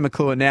 but Sam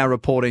McClure now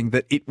reporting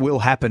that it will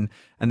happen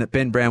and that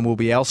Ben Brown will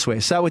be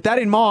elsewhere. So with that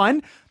in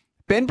mind,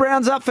 Ben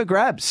Brown's up for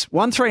grabs.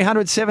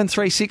 1300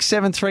 736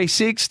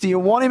 736. Do you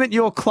want him at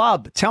your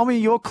club? Tell me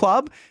your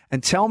club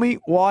and tell me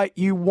why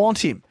you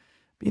want him.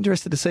 Be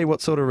interested to see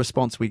what sort of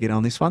response we get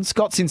on this one.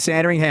 Scott's in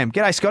Sandringham.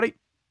 G'day, Scotty.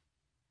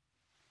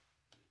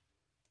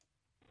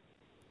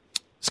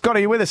 Scott, are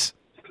you with us?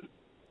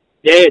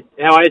 Yeah,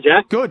 how are you,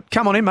 Jack? Good.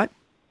 Come on in, mate.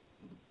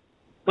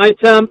 Mate,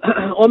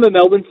 I'm a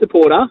Melbourne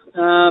supporter,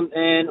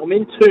 and I'm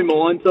in 2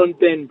 minds on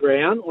Ben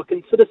Brown. I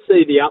can sort of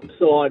see the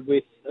upside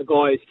with a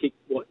guy who's kicked,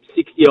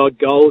 60-odd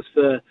goals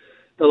for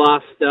the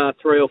last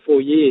 3 or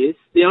 4 years.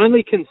 The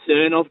only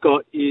concern I've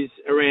got is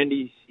around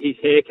his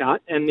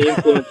haircut and the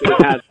influence it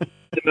would have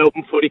the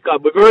Melbourne Footy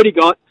Club. We've already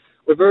got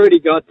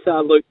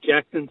Luke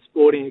Jackson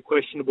sporting a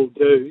questionable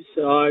do.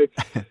 So,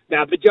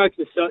 now, but jokes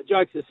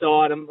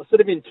aside, I'm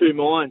sort of in 2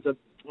 minds.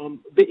 I'm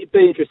be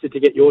interested to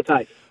get your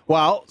take.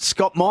 Well,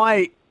 Scott,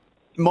 my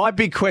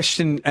big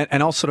question,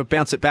 and I'll sort of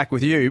bounce it back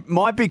with you.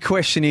 My big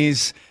question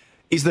is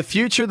the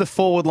future of the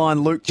forward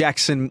line Luke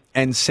Jackson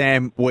and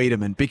Sam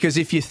Wiedemann? Because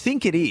if you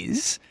think it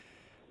is,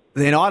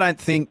 then I don't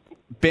think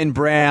Ben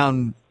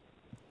Brown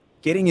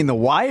getting in the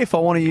way, if I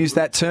want to use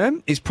that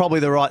term, is probably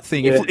the right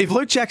thing. Yeah. If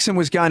Luke Jackson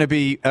was going to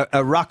be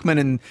a ruckman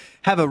and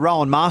have a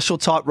Rowan Marshall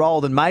type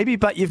role, then maybe,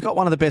 but you've got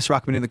one of the best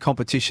ruckmen in the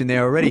competition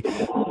there already.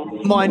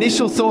 My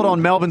initial thought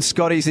on Melbourne,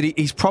 Scott, is that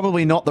he's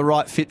probably not the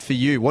right fit for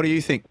you. What do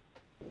you think?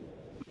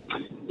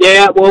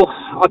 Yeah, well,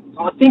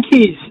 I think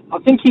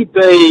he'd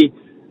be,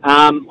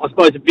 I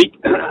suppose, a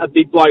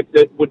big bloke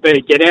that would be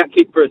a get-out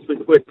kick for us, which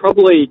we're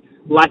probably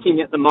lacking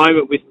at the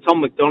moment with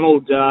Tom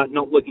McDonald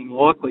not looking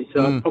likely.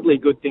 So it's probably a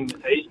good thing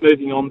that he's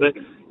moving on. But,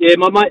 yeah,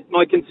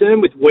 my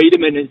concern with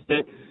Wiedemann is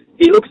that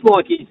he looks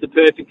like he's the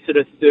perfect sort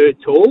of third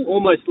tall,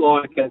 almost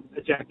like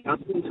a Jack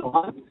Hudson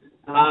type.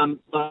 And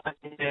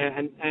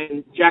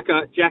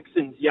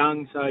Jackson's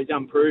young, so he's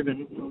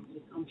unproven.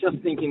 I'm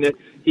just thinking that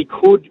he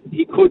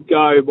could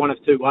go one of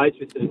 2 ways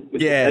with the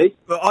piece.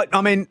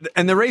 I mean,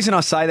 and the reason I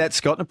say that,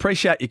 Scott, and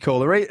appreciate your call,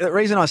 the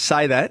reason I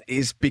say that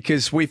is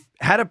because we've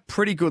had a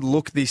pretty good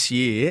look this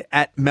year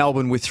at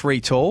Melbourne with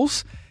 3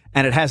 talls,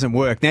 and it hasn't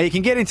worked. Now, you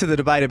can get into the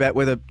debate about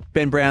whether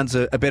Ben Brown's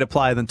a better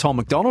player than Tom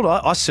McDonald.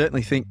 I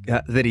certainly think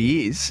that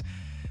he is.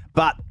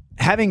 But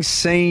having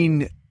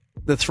seen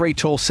the 3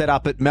 tall set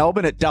up at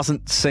Melbourne, it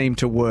doesn't seem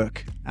to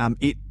work.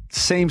 It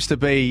seems to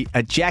be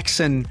a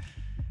Jackson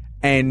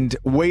and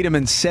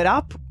Wiedemann set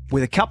up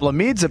with a couple of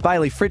mids, a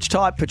Bailey Fritsch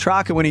type,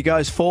 Petrarca when he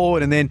goes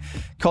forward, and then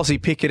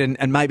Cozzy Pickett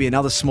and maybe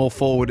another small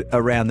forward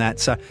around that.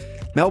 So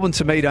Melbourne,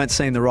 to me, don't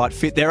seem the right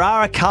fit. There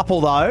are a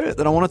couple, though,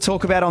 that I want to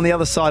talk about on the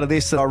other side of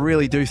this that I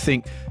really do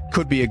think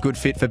could be a good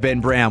fit for Ben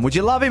Brown. Would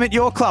you love him at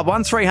your club?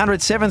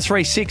 1300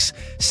 736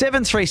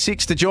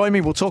 736 to join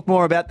me. We'll talk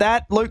more about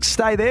that. Luke,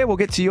 stay there. We'll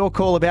get to your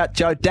call about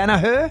Joe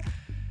Danaher.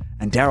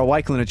 And Darryl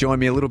Wakelin will join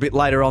me a little bit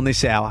later on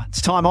this hour.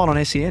 It's Time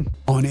On SEN.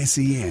 On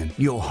SEN,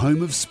 your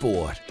home of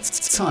sport.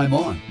 It's Time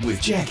On with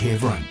Jack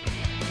Heverin.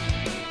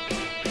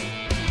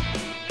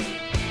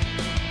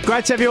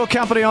 Great to have your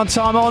company on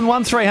Time On.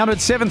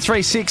 1300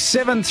 736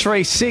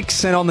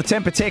 736 and on the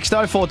temper text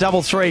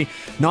 0433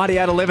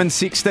 98 11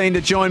 16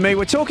 to join me.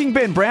 We're talking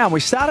Ben Brown. We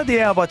started the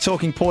hour by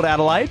talking Port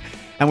Adelaide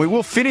and we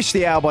will finish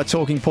the hour by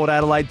talking Port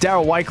Adelaide.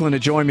 Darryl Wakelin to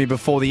join me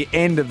before the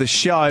end of the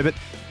show. But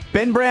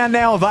Ben Brown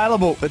now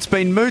available. It's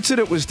been mooted.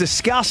 It was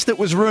discussed. It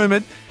was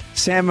rumoured.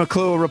 Sam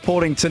McClure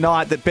reporting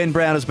tonight that Ben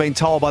Brown has been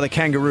told by the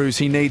Kangaroos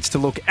he needs to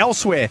look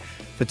elsewhere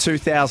for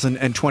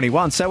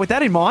 2021. So with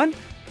that in mind,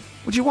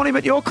 would you want him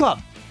at your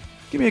club?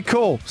 Give me a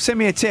call. Send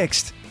me a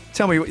text.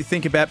 Tell me what you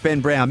think about Ben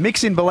Brown.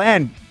 Mick's in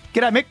Balan.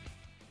 G'day, Mick.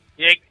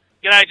 Yeah,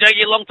 g'day,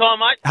 Jackie. Long time,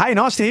 mate. Hey,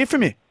 nice to hear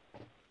from you.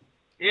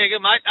 Yeah,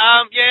 good, mate.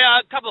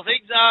 A couple of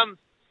things. I'm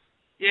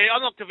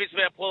not convinced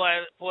about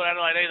Port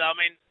Adelaide either. I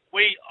mean,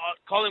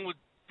 Collingwood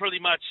pretty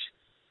much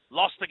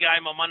lost the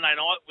game on Monday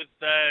night with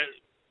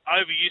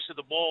overuse of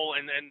the ball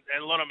and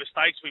a lot of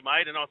mistakes we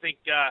made. And I think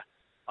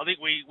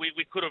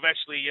we could have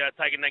actually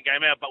taken that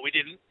game out, but we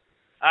didn't.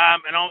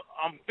 And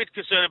I'm a bit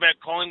concerned about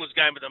Collingwood's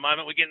game at the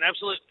moment. We're getting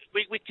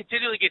we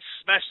continually get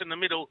smashed in the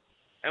middle,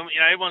 and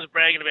everyone's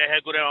bragging about how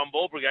good our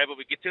on-ball brigade, but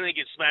we continually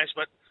get smashed.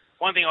 But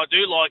one thing I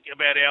do like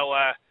about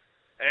our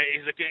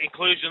is the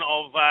inclusion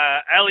of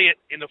Elliott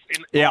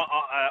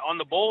on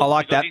the ball. I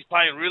like because that. He's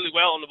playing really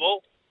well on the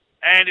ball.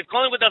 And if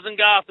Collingwood doesn't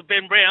go after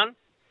Ben Brown,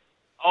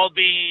 I'd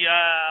be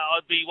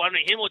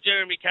wondering him or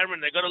Jeremy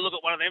Cameron. They've got to look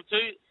at one of them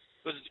two,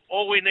 because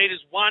all we need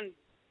is one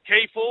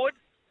key forward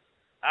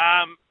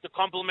to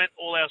complement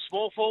all our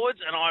small forwards,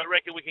 and I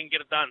reckon we can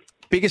get it done.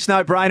 Biggest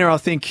no-brainer, I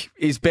think,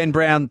 is Ben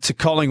Brown to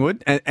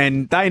Collingwood,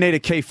 and they need a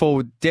key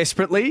forward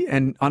desperately.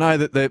 And I know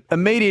that the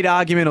immediate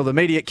argument or the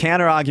immediate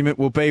counter-argument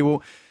will be,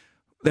 well,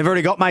 they've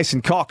already got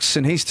Mason Cox,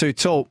 and he's too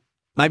tall.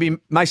 Maybe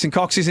Mason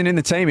Cox isn't in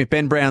the team if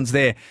Ben Brown's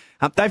there.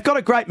 They've got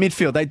a great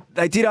midfield.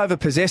 They did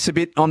overpossess a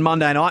bit on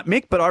Monday night,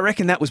 Mick, but I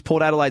reckon that was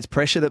Port Adelaide's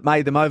pressure that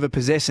made them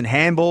overpossess and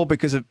handball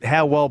because of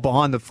how well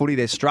behind the footy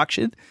they're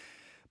structured.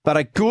 But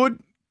a good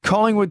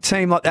Collingwood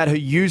team like that who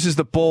uses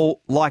the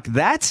ball like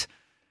that,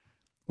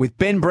 with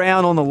Ben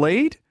Brown on the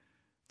lead,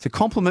 to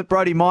complement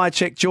Brody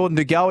Myercheck, Jordan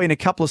De Goey and a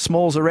couple of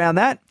smalls around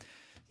that,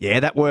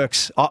 yeah, that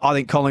works. I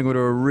think Collingwood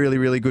are a really,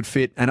 really good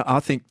fit, and I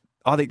think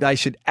they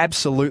should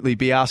absolutely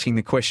be asking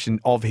the question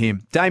of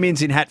him.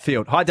 Damien's in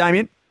Hatfield. Hi,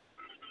 Damien.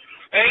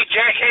 Hey,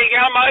 Jack. How you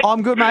going, mate?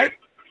 I'm good, mate.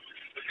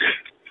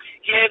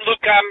 Yeah,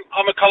 look,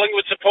 I'm a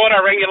Collingwood supporter.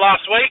 I rang you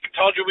last week.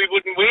 Told you we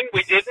wouldn't win.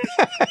 We didn't.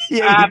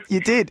 Yeah, you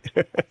did.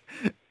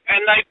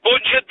 And they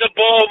butchered the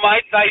ball,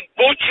 mate. They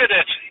butchered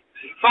it.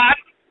 But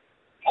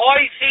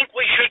I think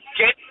we should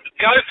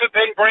go for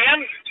Ben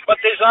Brown,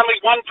 but there's only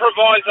one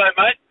proviso,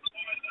 mate.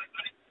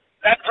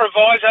 That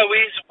proviso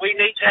is we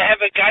need to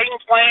have a game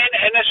plan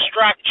and a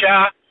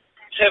structure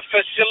to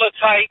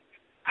facilitate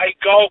a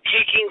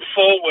goal-kicking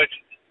forward.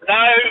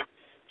 No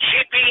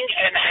chipping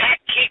and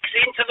hack kicks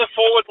into the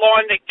forward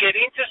line that get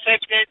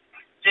intercepted.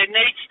 There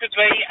needs to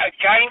be a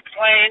game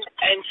plan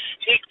and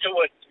stick to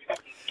it.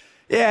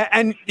 Yeah,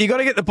 and you got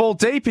to get the ball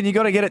deep and you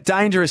got to get it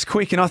dangerous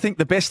quick, and I think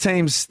the best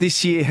teams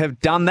this year have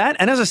done that.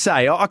 And as I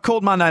say, I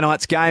called Monday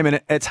night's game, and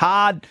it's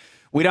hard.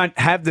 We don't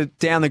have the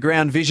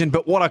down-the-ground vision,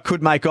 but what I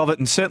could make of it,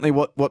 and certainly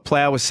what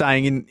Plough was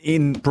saying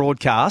in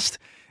broadcast,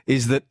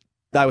 is that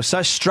they were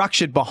so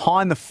structured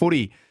behind the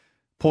footy,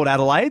 Port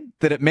Adelaide,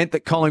 that it meant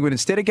that Collingwood,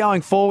 instead of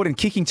going forward and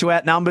kicking to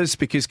outnumbers,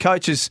 because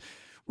coaches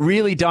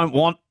really don't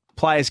want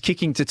players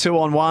kicking to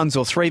 2-on-1s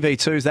or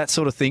 3v2s, that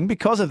sort of thing,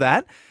 because of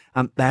that,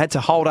 they had to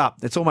hold up.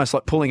 It's almost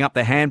like pulling up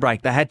the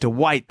handbrake. They had to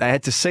wait. They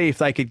had to see if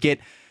they could get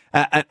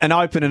an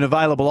open and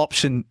available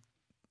option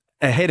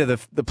ahead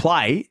of the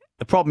play.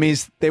 The problem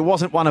is there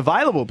wasn't one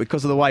available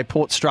because of the way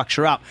Port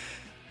structure up.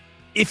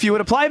 If you were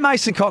to play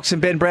Mason Cox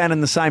and Ben Brown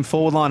in the same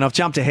forward line, I've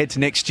jumped ahead to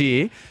next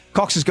year,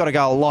 Cox has got to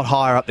go a lot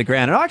higher up the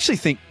ground. And I actually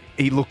think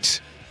he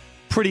looked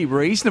pretty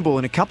reasonable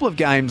in a couple of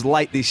games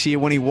late this year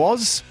when he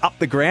was up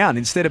the ground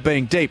instead of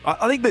being deep.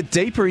 I think the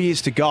deeper he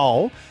is to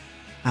goal,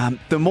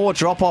 the more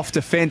drop-off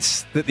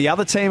defence that the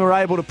other team are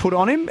able to put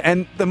on him,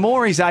 and the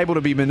more he's able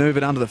to be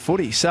manoeuvred under the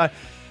footy. So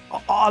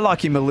I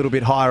like him a little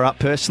bit higher up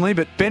personally,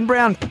 but Ben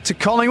Brown to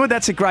Collingwood,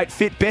 that's a great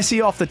fit. Bessie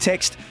off the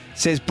text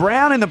says,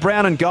 Brown in the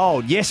brown and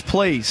gold. Yes,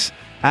 please.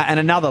 And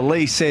another,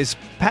 Lee, says,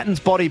 Patton's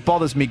body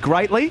bothers me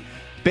greatly.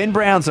 Ben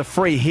Brown's a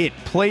free hit.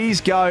 Please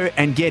go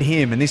and get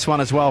him. And this one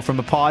as well from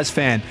a Pies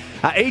fan.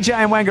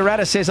 EJ in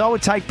Wangaratta says, I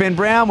would take Ben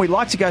Brown. We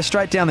like to go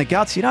straight down the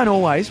guts. You don't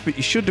always, but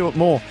you should do it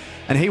more.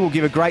 And he will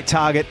give a great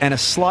target and a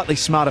slightly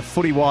smarter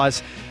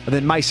footy-wise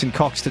than Mason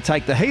Cox to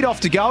take the heat off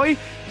to Goey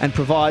and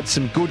provide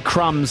some good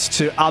crumbs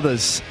to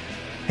others.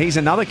 He's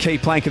another key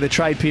plank of the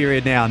trade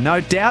period now. No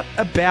doubt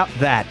about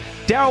that.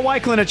 Darryl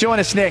Wakelin will join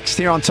us next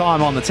here on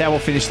Time On. That's how we'll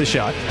finish the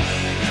show.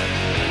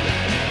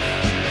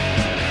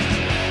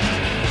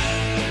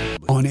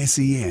 On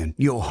SEN,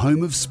 your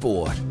home of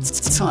sport.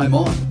 Time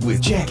On with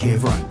Jack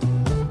Heverin.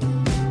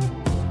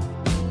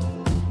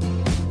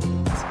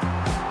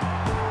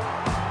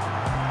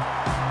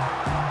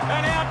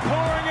 An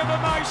outpouring of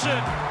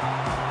emotion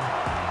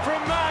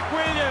from Mark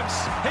Williams.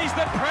 He's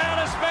the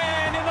proudest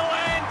man in the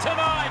land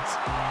tonight.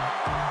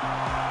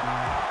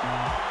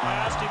 I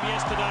asked him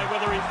yesterday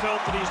whether he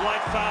felt that his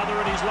late father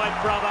and his late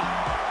brother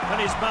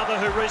and his mother,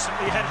 who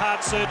recently had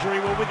heart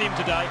surgery, were with him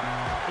today.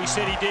 He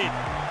said he did.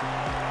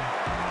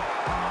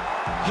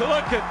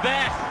 Look at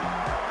that.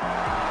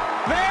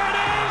 There it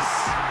is.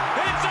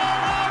 It's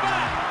all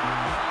over.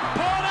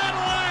 Port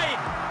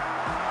Adelaide.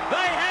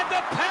 They had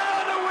the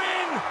power to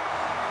win.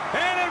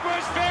 And it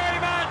was very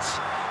much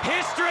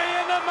history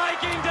in the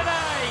making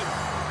today.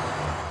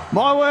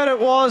 My word it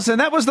was,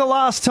 and that was the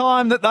last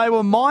time that they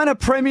were minor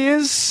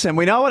premiers, and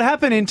we know what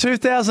happened in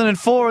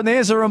 2004, and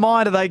there's a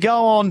reminder, they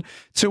go on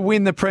to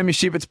win the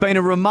premiership. It's been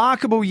a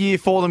remarkable year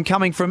for them,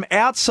 coming from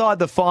outside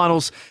the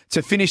finals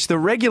to finish the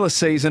regular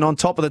season on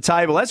top of the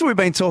table, as we've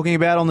been talking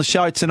about on the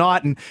show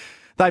tonight, and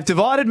they've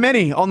divided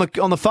many on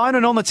the phone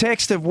and on the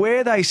text of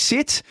where they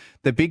sit.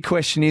 The big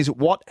question is,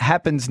 what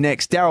happens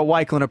next? Darryl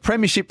Wakelin, a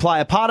premiership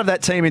player, part of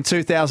that team in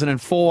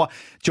 2004,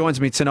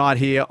 joins me tonight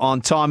here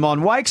on Time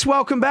On. Wakes,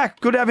 welcome back.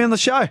 Good to have you on the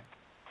show.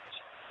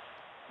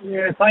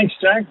 Yeah, thanks,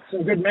 Jack.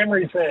 Some good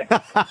memories there.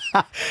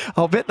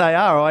 I'll bet they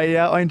are.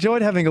 I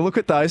enjoyed having a look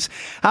at those.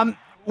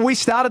 We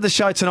started the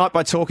show tonight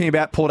by talking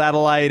about Port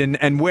Adelaide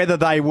and whether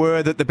they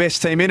were the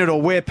best team in it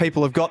or where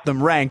people have got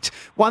them ranked.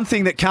 One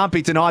thing that can't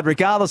be denied,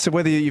 regardless of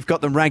whether you've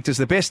got them ranked as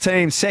the best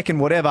team, second,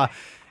 whatever,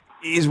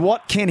 is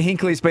what Ken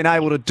Hinkley's been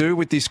able to do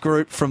with this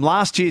group from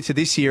last year to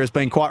this year has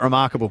been quite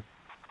remarkable.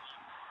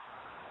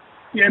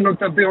 Yeah, look,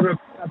 they've built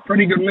a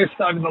pretty good list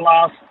over the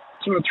last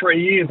 2 or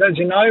 3 years. As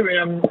you know,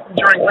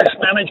 during list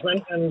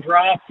management and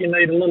draft, you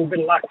need a little bit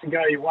of luck to go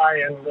your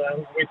way.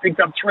 And we picked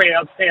up 3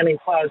 outstanding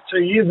players 2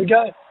 years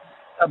ago.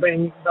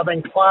 They've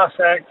been class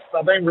acts,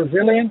 they've been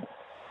resilient,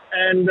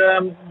 and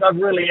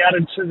they've really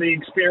added to the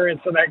experience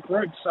of that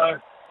group. So,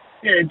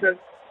 yeah,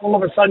 all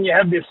of a sudden you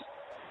have this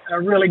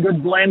really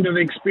good blend of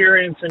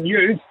experience and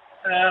youth.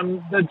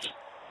 That's,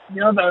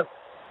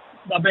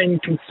 they've been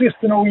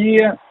consistent all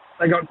year.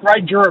 They got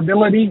great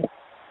durability,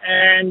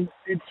 and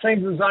it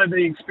seems as though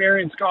the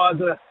experienced guys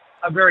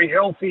are very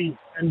healthy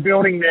and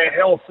building their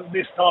health at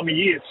this time of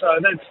year. So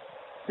that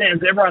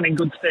stands everyone in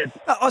good stead.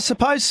 I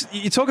suppose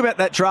you talk about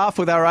that draft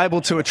where they were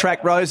able to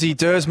attract Rosie,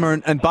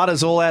 Dersma and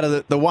Butters all out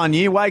of the 1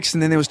 year, Wakes,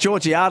 and then there was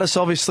Georgiadis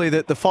obviously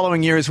the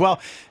following year as well.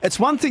 It's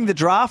one thing to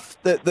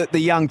draft the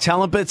young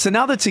talent, but it's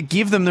another to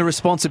give them the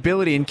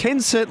responsibility, and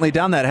Ken's certainly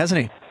done that,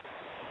 hasn't he?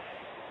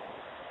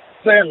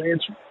 Certainly,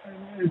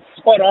 it's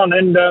spot on,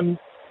 and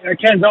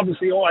Ken's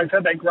obviously always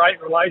had that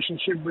great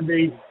relationship with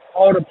the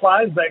older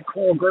players, that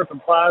core group of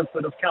players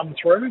that have come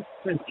through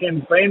since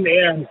Ken's been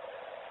there,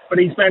 but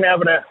he's been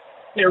able to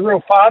be a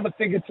real father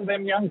figure to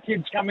them young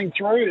kids coming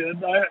through.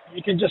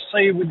 You can just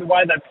see with the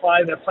way they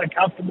play, they're so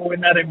comfortable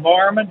in that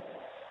environment.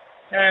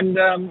 And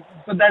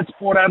but that's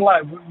Port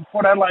Adelaide.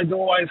 Port Adelaide's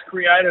always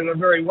created a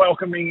very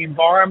welcoming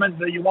environment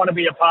that you want to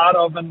be a part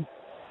of. And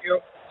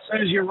as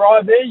soon as you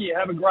arrive there, you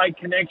have a great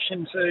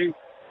connection to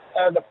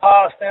the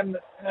past and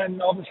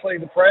obviously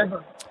the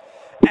present.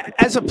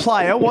 As a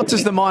player, what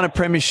does the minor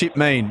premiership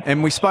mean?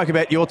 And we spoke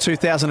about your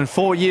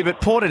 2004 year,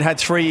 but Port had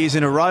 3 years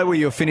in a row where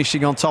you were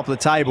finishing on top of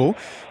the table.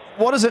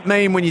 What does it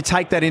mean when you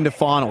take that into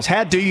finals?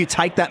 How do you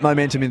take that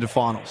momentum into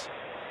finals?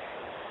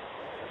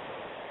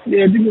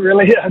 Yeah, it didn't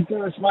really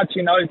do as much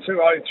in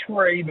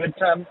 02-03, but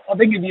I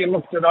think if you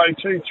looked at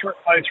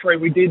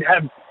 02-03, we did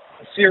have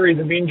a series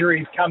of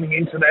injuries coming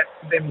into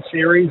them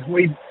series.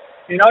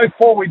 In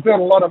 04, we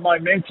built a lot of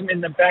momentum in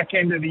the back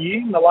end of the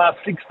year, in the last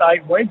 6 to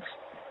 8 weeks,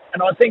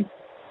 and I think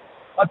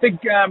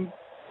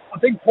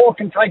Port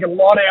can take a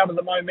lot out of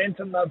the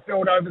momentum they've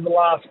built over the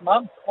last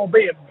month,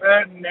 albeit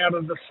Burton out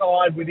of the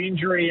side with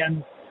injury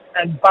and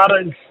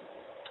Butters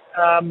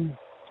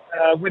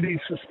with his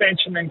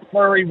suspension and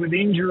Cleary with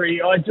injury.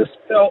 I just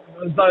felt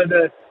as though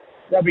the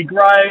Robbie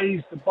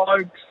Grays, the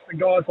Boaks, the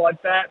guys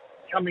like that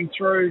coming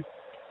through.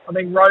 I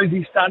think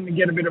Rosie's starting to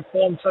get a bit of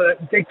form, so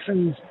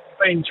Dixon's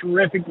been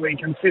terrifically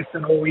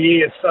consistent all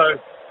year. So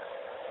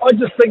I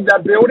just think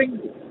they're building.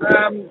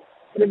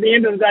 But at the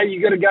end of the day,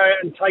 you've got to go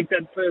out and take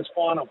that first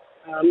final.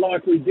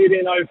 Like we did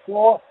in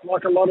 04,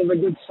 like a lot of the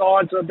good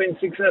sides that have been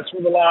successful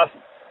the last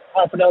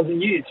half a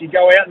dozen years. You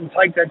go out and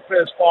take that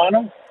first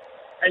final,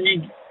 and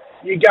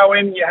you go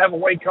in, you have a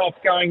week off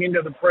going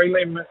into the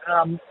prelim.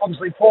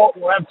 Obviously, Port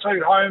will have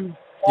 2 home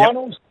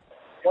finals,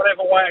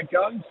 whatever way it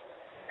goes.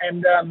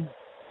 And,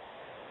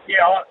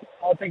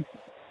 I think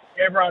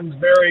everyone's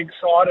very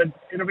excited.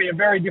 It'll be a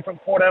very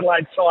different Port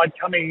Adelaide side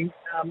coming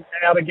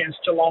out against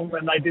Geelong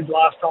than they did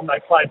last time they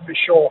played, for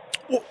sure.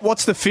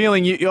 What's the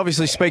feeling? You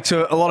obviously speak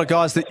to a lot of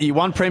guys that you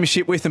won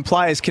premiership with and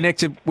players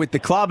connected with the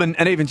club and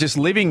even just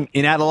living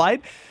in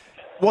Adelaide.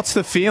 What's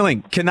the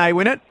feeling? Can they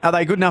win it? Are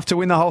they good enough to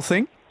win the whole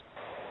thing?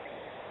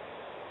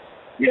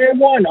 Yeah,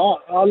 why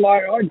not?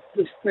 I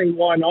just think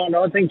why not?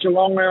 I think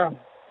Geelong are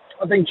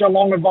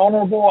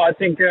vulnerable. I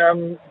think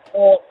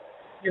Port,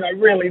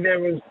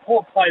 really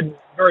Port played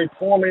very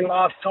poorly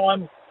last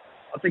time.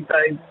 I think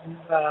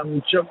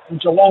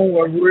Geelong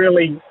were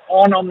really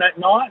on that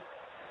night,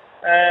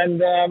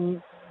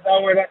 and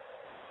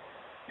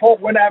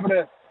Port were able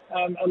to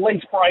at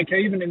least break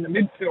even in the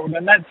midfield,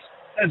 and that's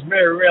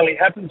very rarely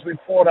happens with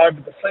Port over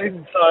the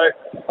season.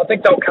 So I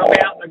think they'll come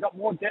out and they've got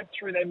more depth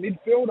through their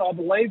midfield, I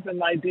believe, than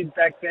they did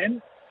back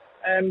then,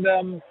 and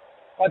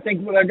I think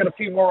they've got a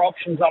few more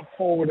options up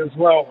forward as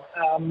well.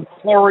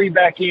 Fleury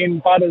back in,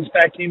 Butters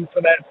back in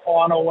for that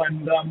final,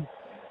 and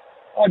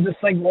I just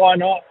think why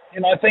not?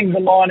 Things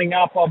are lining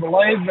up, I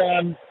believe.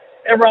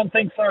 Everyone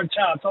thinks they're a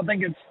chance. I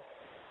think it's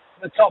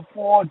the top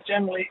four.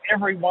 Generally,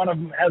 every one of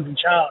them has a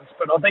chance.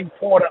 But I think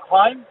Port at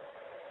home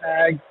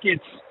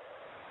gets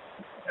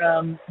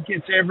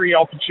every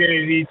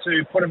opportunity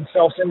to put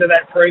themselves into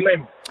that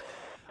prelim.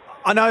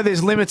 I know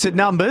there's limited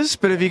numbers,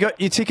 but have you got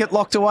your ticket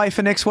locked away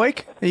for next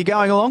week? Are you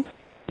going along?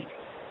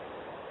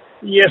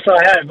 Yes, I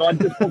have. I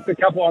just booked a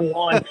couple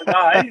online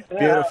today.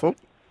 Beautiful.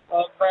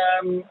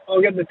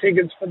 I'll get the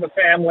tickets for the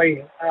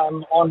family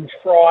on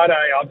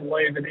Friday, I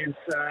believe it is,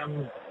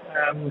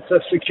 to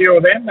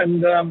secure them.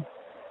 And,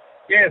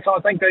 so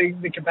I think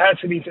the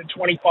capacity is at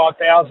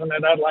 25,000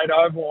 at Adelaide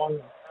Oval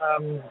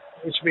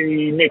which will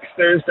be next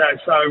Thursday.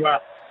 So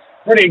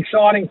pretty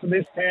exciting for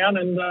this town.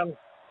 And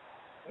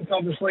it's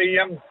obviously,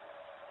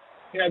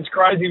 it's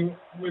crazy.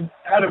 We've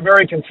had a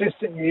very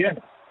consistent year.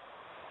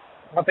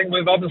 I think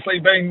we've obviously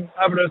been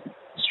able to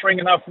string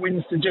enough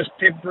wins to just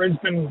tip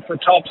Brisbane for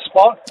top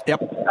spot. Yep.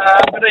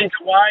 But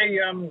either way,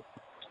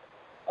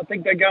 I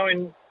think they're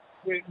going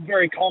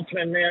very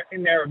confident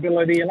in their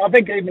ability. And I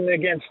think even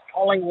against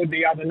Collingwood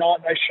the other night,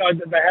 they showed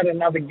that they had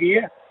another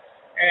gear.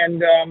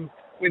 And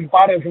with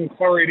Butters and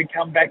Fleury to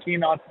come back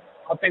in, I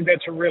think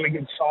that's a really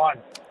good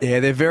sign. Yeah,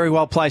 they're very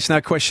well placed,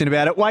 no question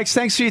about it. Wakes,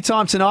 thanks for your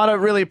time tonight. I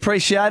really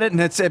appreciate it.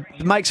 And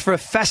it makes for a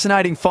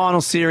fascinating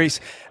final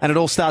series, and it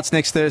all starts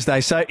next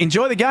Thursday. So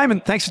enjoy the game,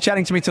 and thanks for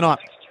chatting to me tonight.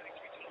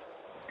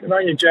 Good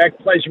on you, Jack.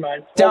 Pleasure,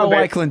 mate. Darryl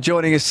Wakeland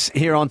joining us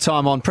here on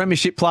Time On.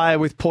 Premiership player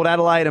with Port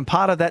Adelaide and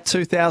part of that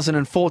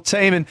 2004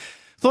 team. And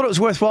thought it was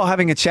worthwhile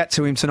having a chat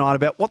to him tonight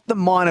about what the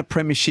minor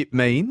premiership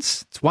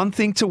means. It's one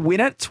thing to win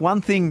it. It's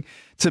one thing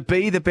to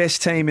be the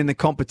best team in the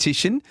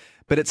competition.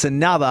 But it's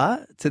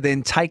another to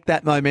then take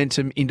that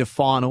momentum into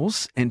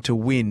finals and to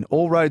win.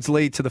 All roads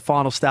lead to the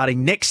final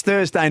starting next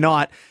Thursday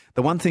night.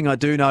 The one thing I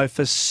do know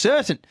for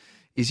certain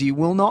is you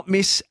will not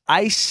miss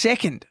a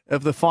second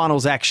of the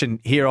finals action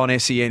here on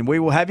SEN. We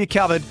will have you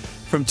covered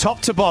from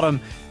top to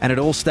bottom, and it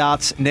all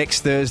starts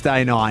next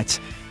Thursday night.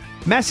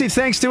 Massive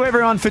thanks to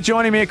everyone for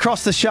joining me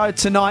across the show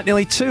tonight.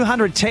 Nearly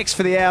 200 texts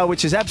for the hour,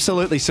 which is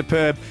absolutely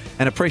superb,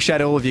 and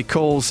appreciate all of your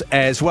calls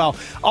as well.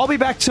 I'll be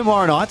back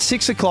tomorrow night,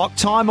 6 o'clock,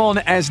 Time On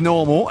as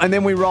normal, and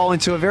then we roll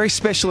into a very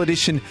special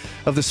edition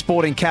of the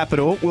Sporting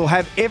Capital. We'll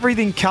have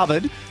everything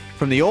covered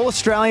from the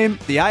All-Australian,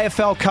 the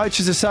AFL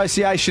Coaches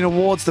Association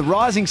Awards, the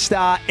Rising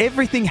Star.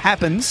 Everything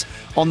happens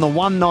on the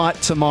one night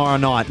tomorrow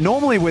night.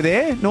 Normally we're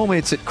there. Normally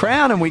it's at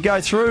Crown and we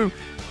go through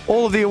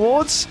all of the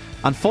awards.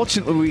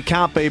 Unfortunately, we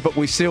can't be, but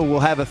we still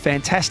will have a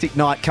fantastic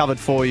night covered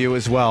for you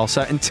as well.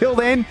 So until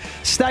then,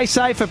 stay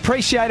safe.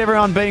 Appreciate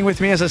everyone being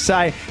with me. As I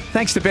say,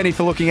 thanks to Benny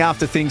for looking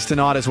after things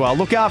tonight as well.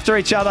 Look after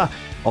each other.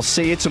 I'll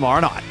see you tomorrow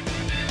night.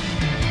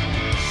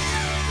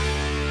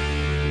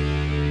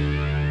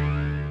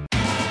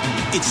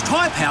 It's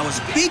Tyre Power's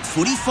Big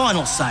Footy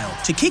Final Sale.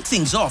 To kick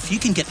things off, you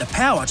can get the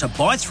power to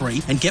buy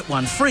 3 and get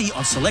 1 free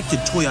on selected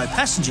Toyo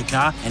passenger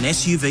car and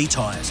SUV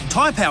tyres.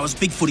 Tyre Power's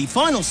Big Footy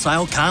Final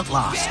Sale can't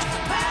last.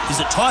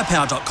 Visit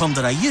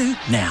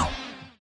tyrepower.com.au now.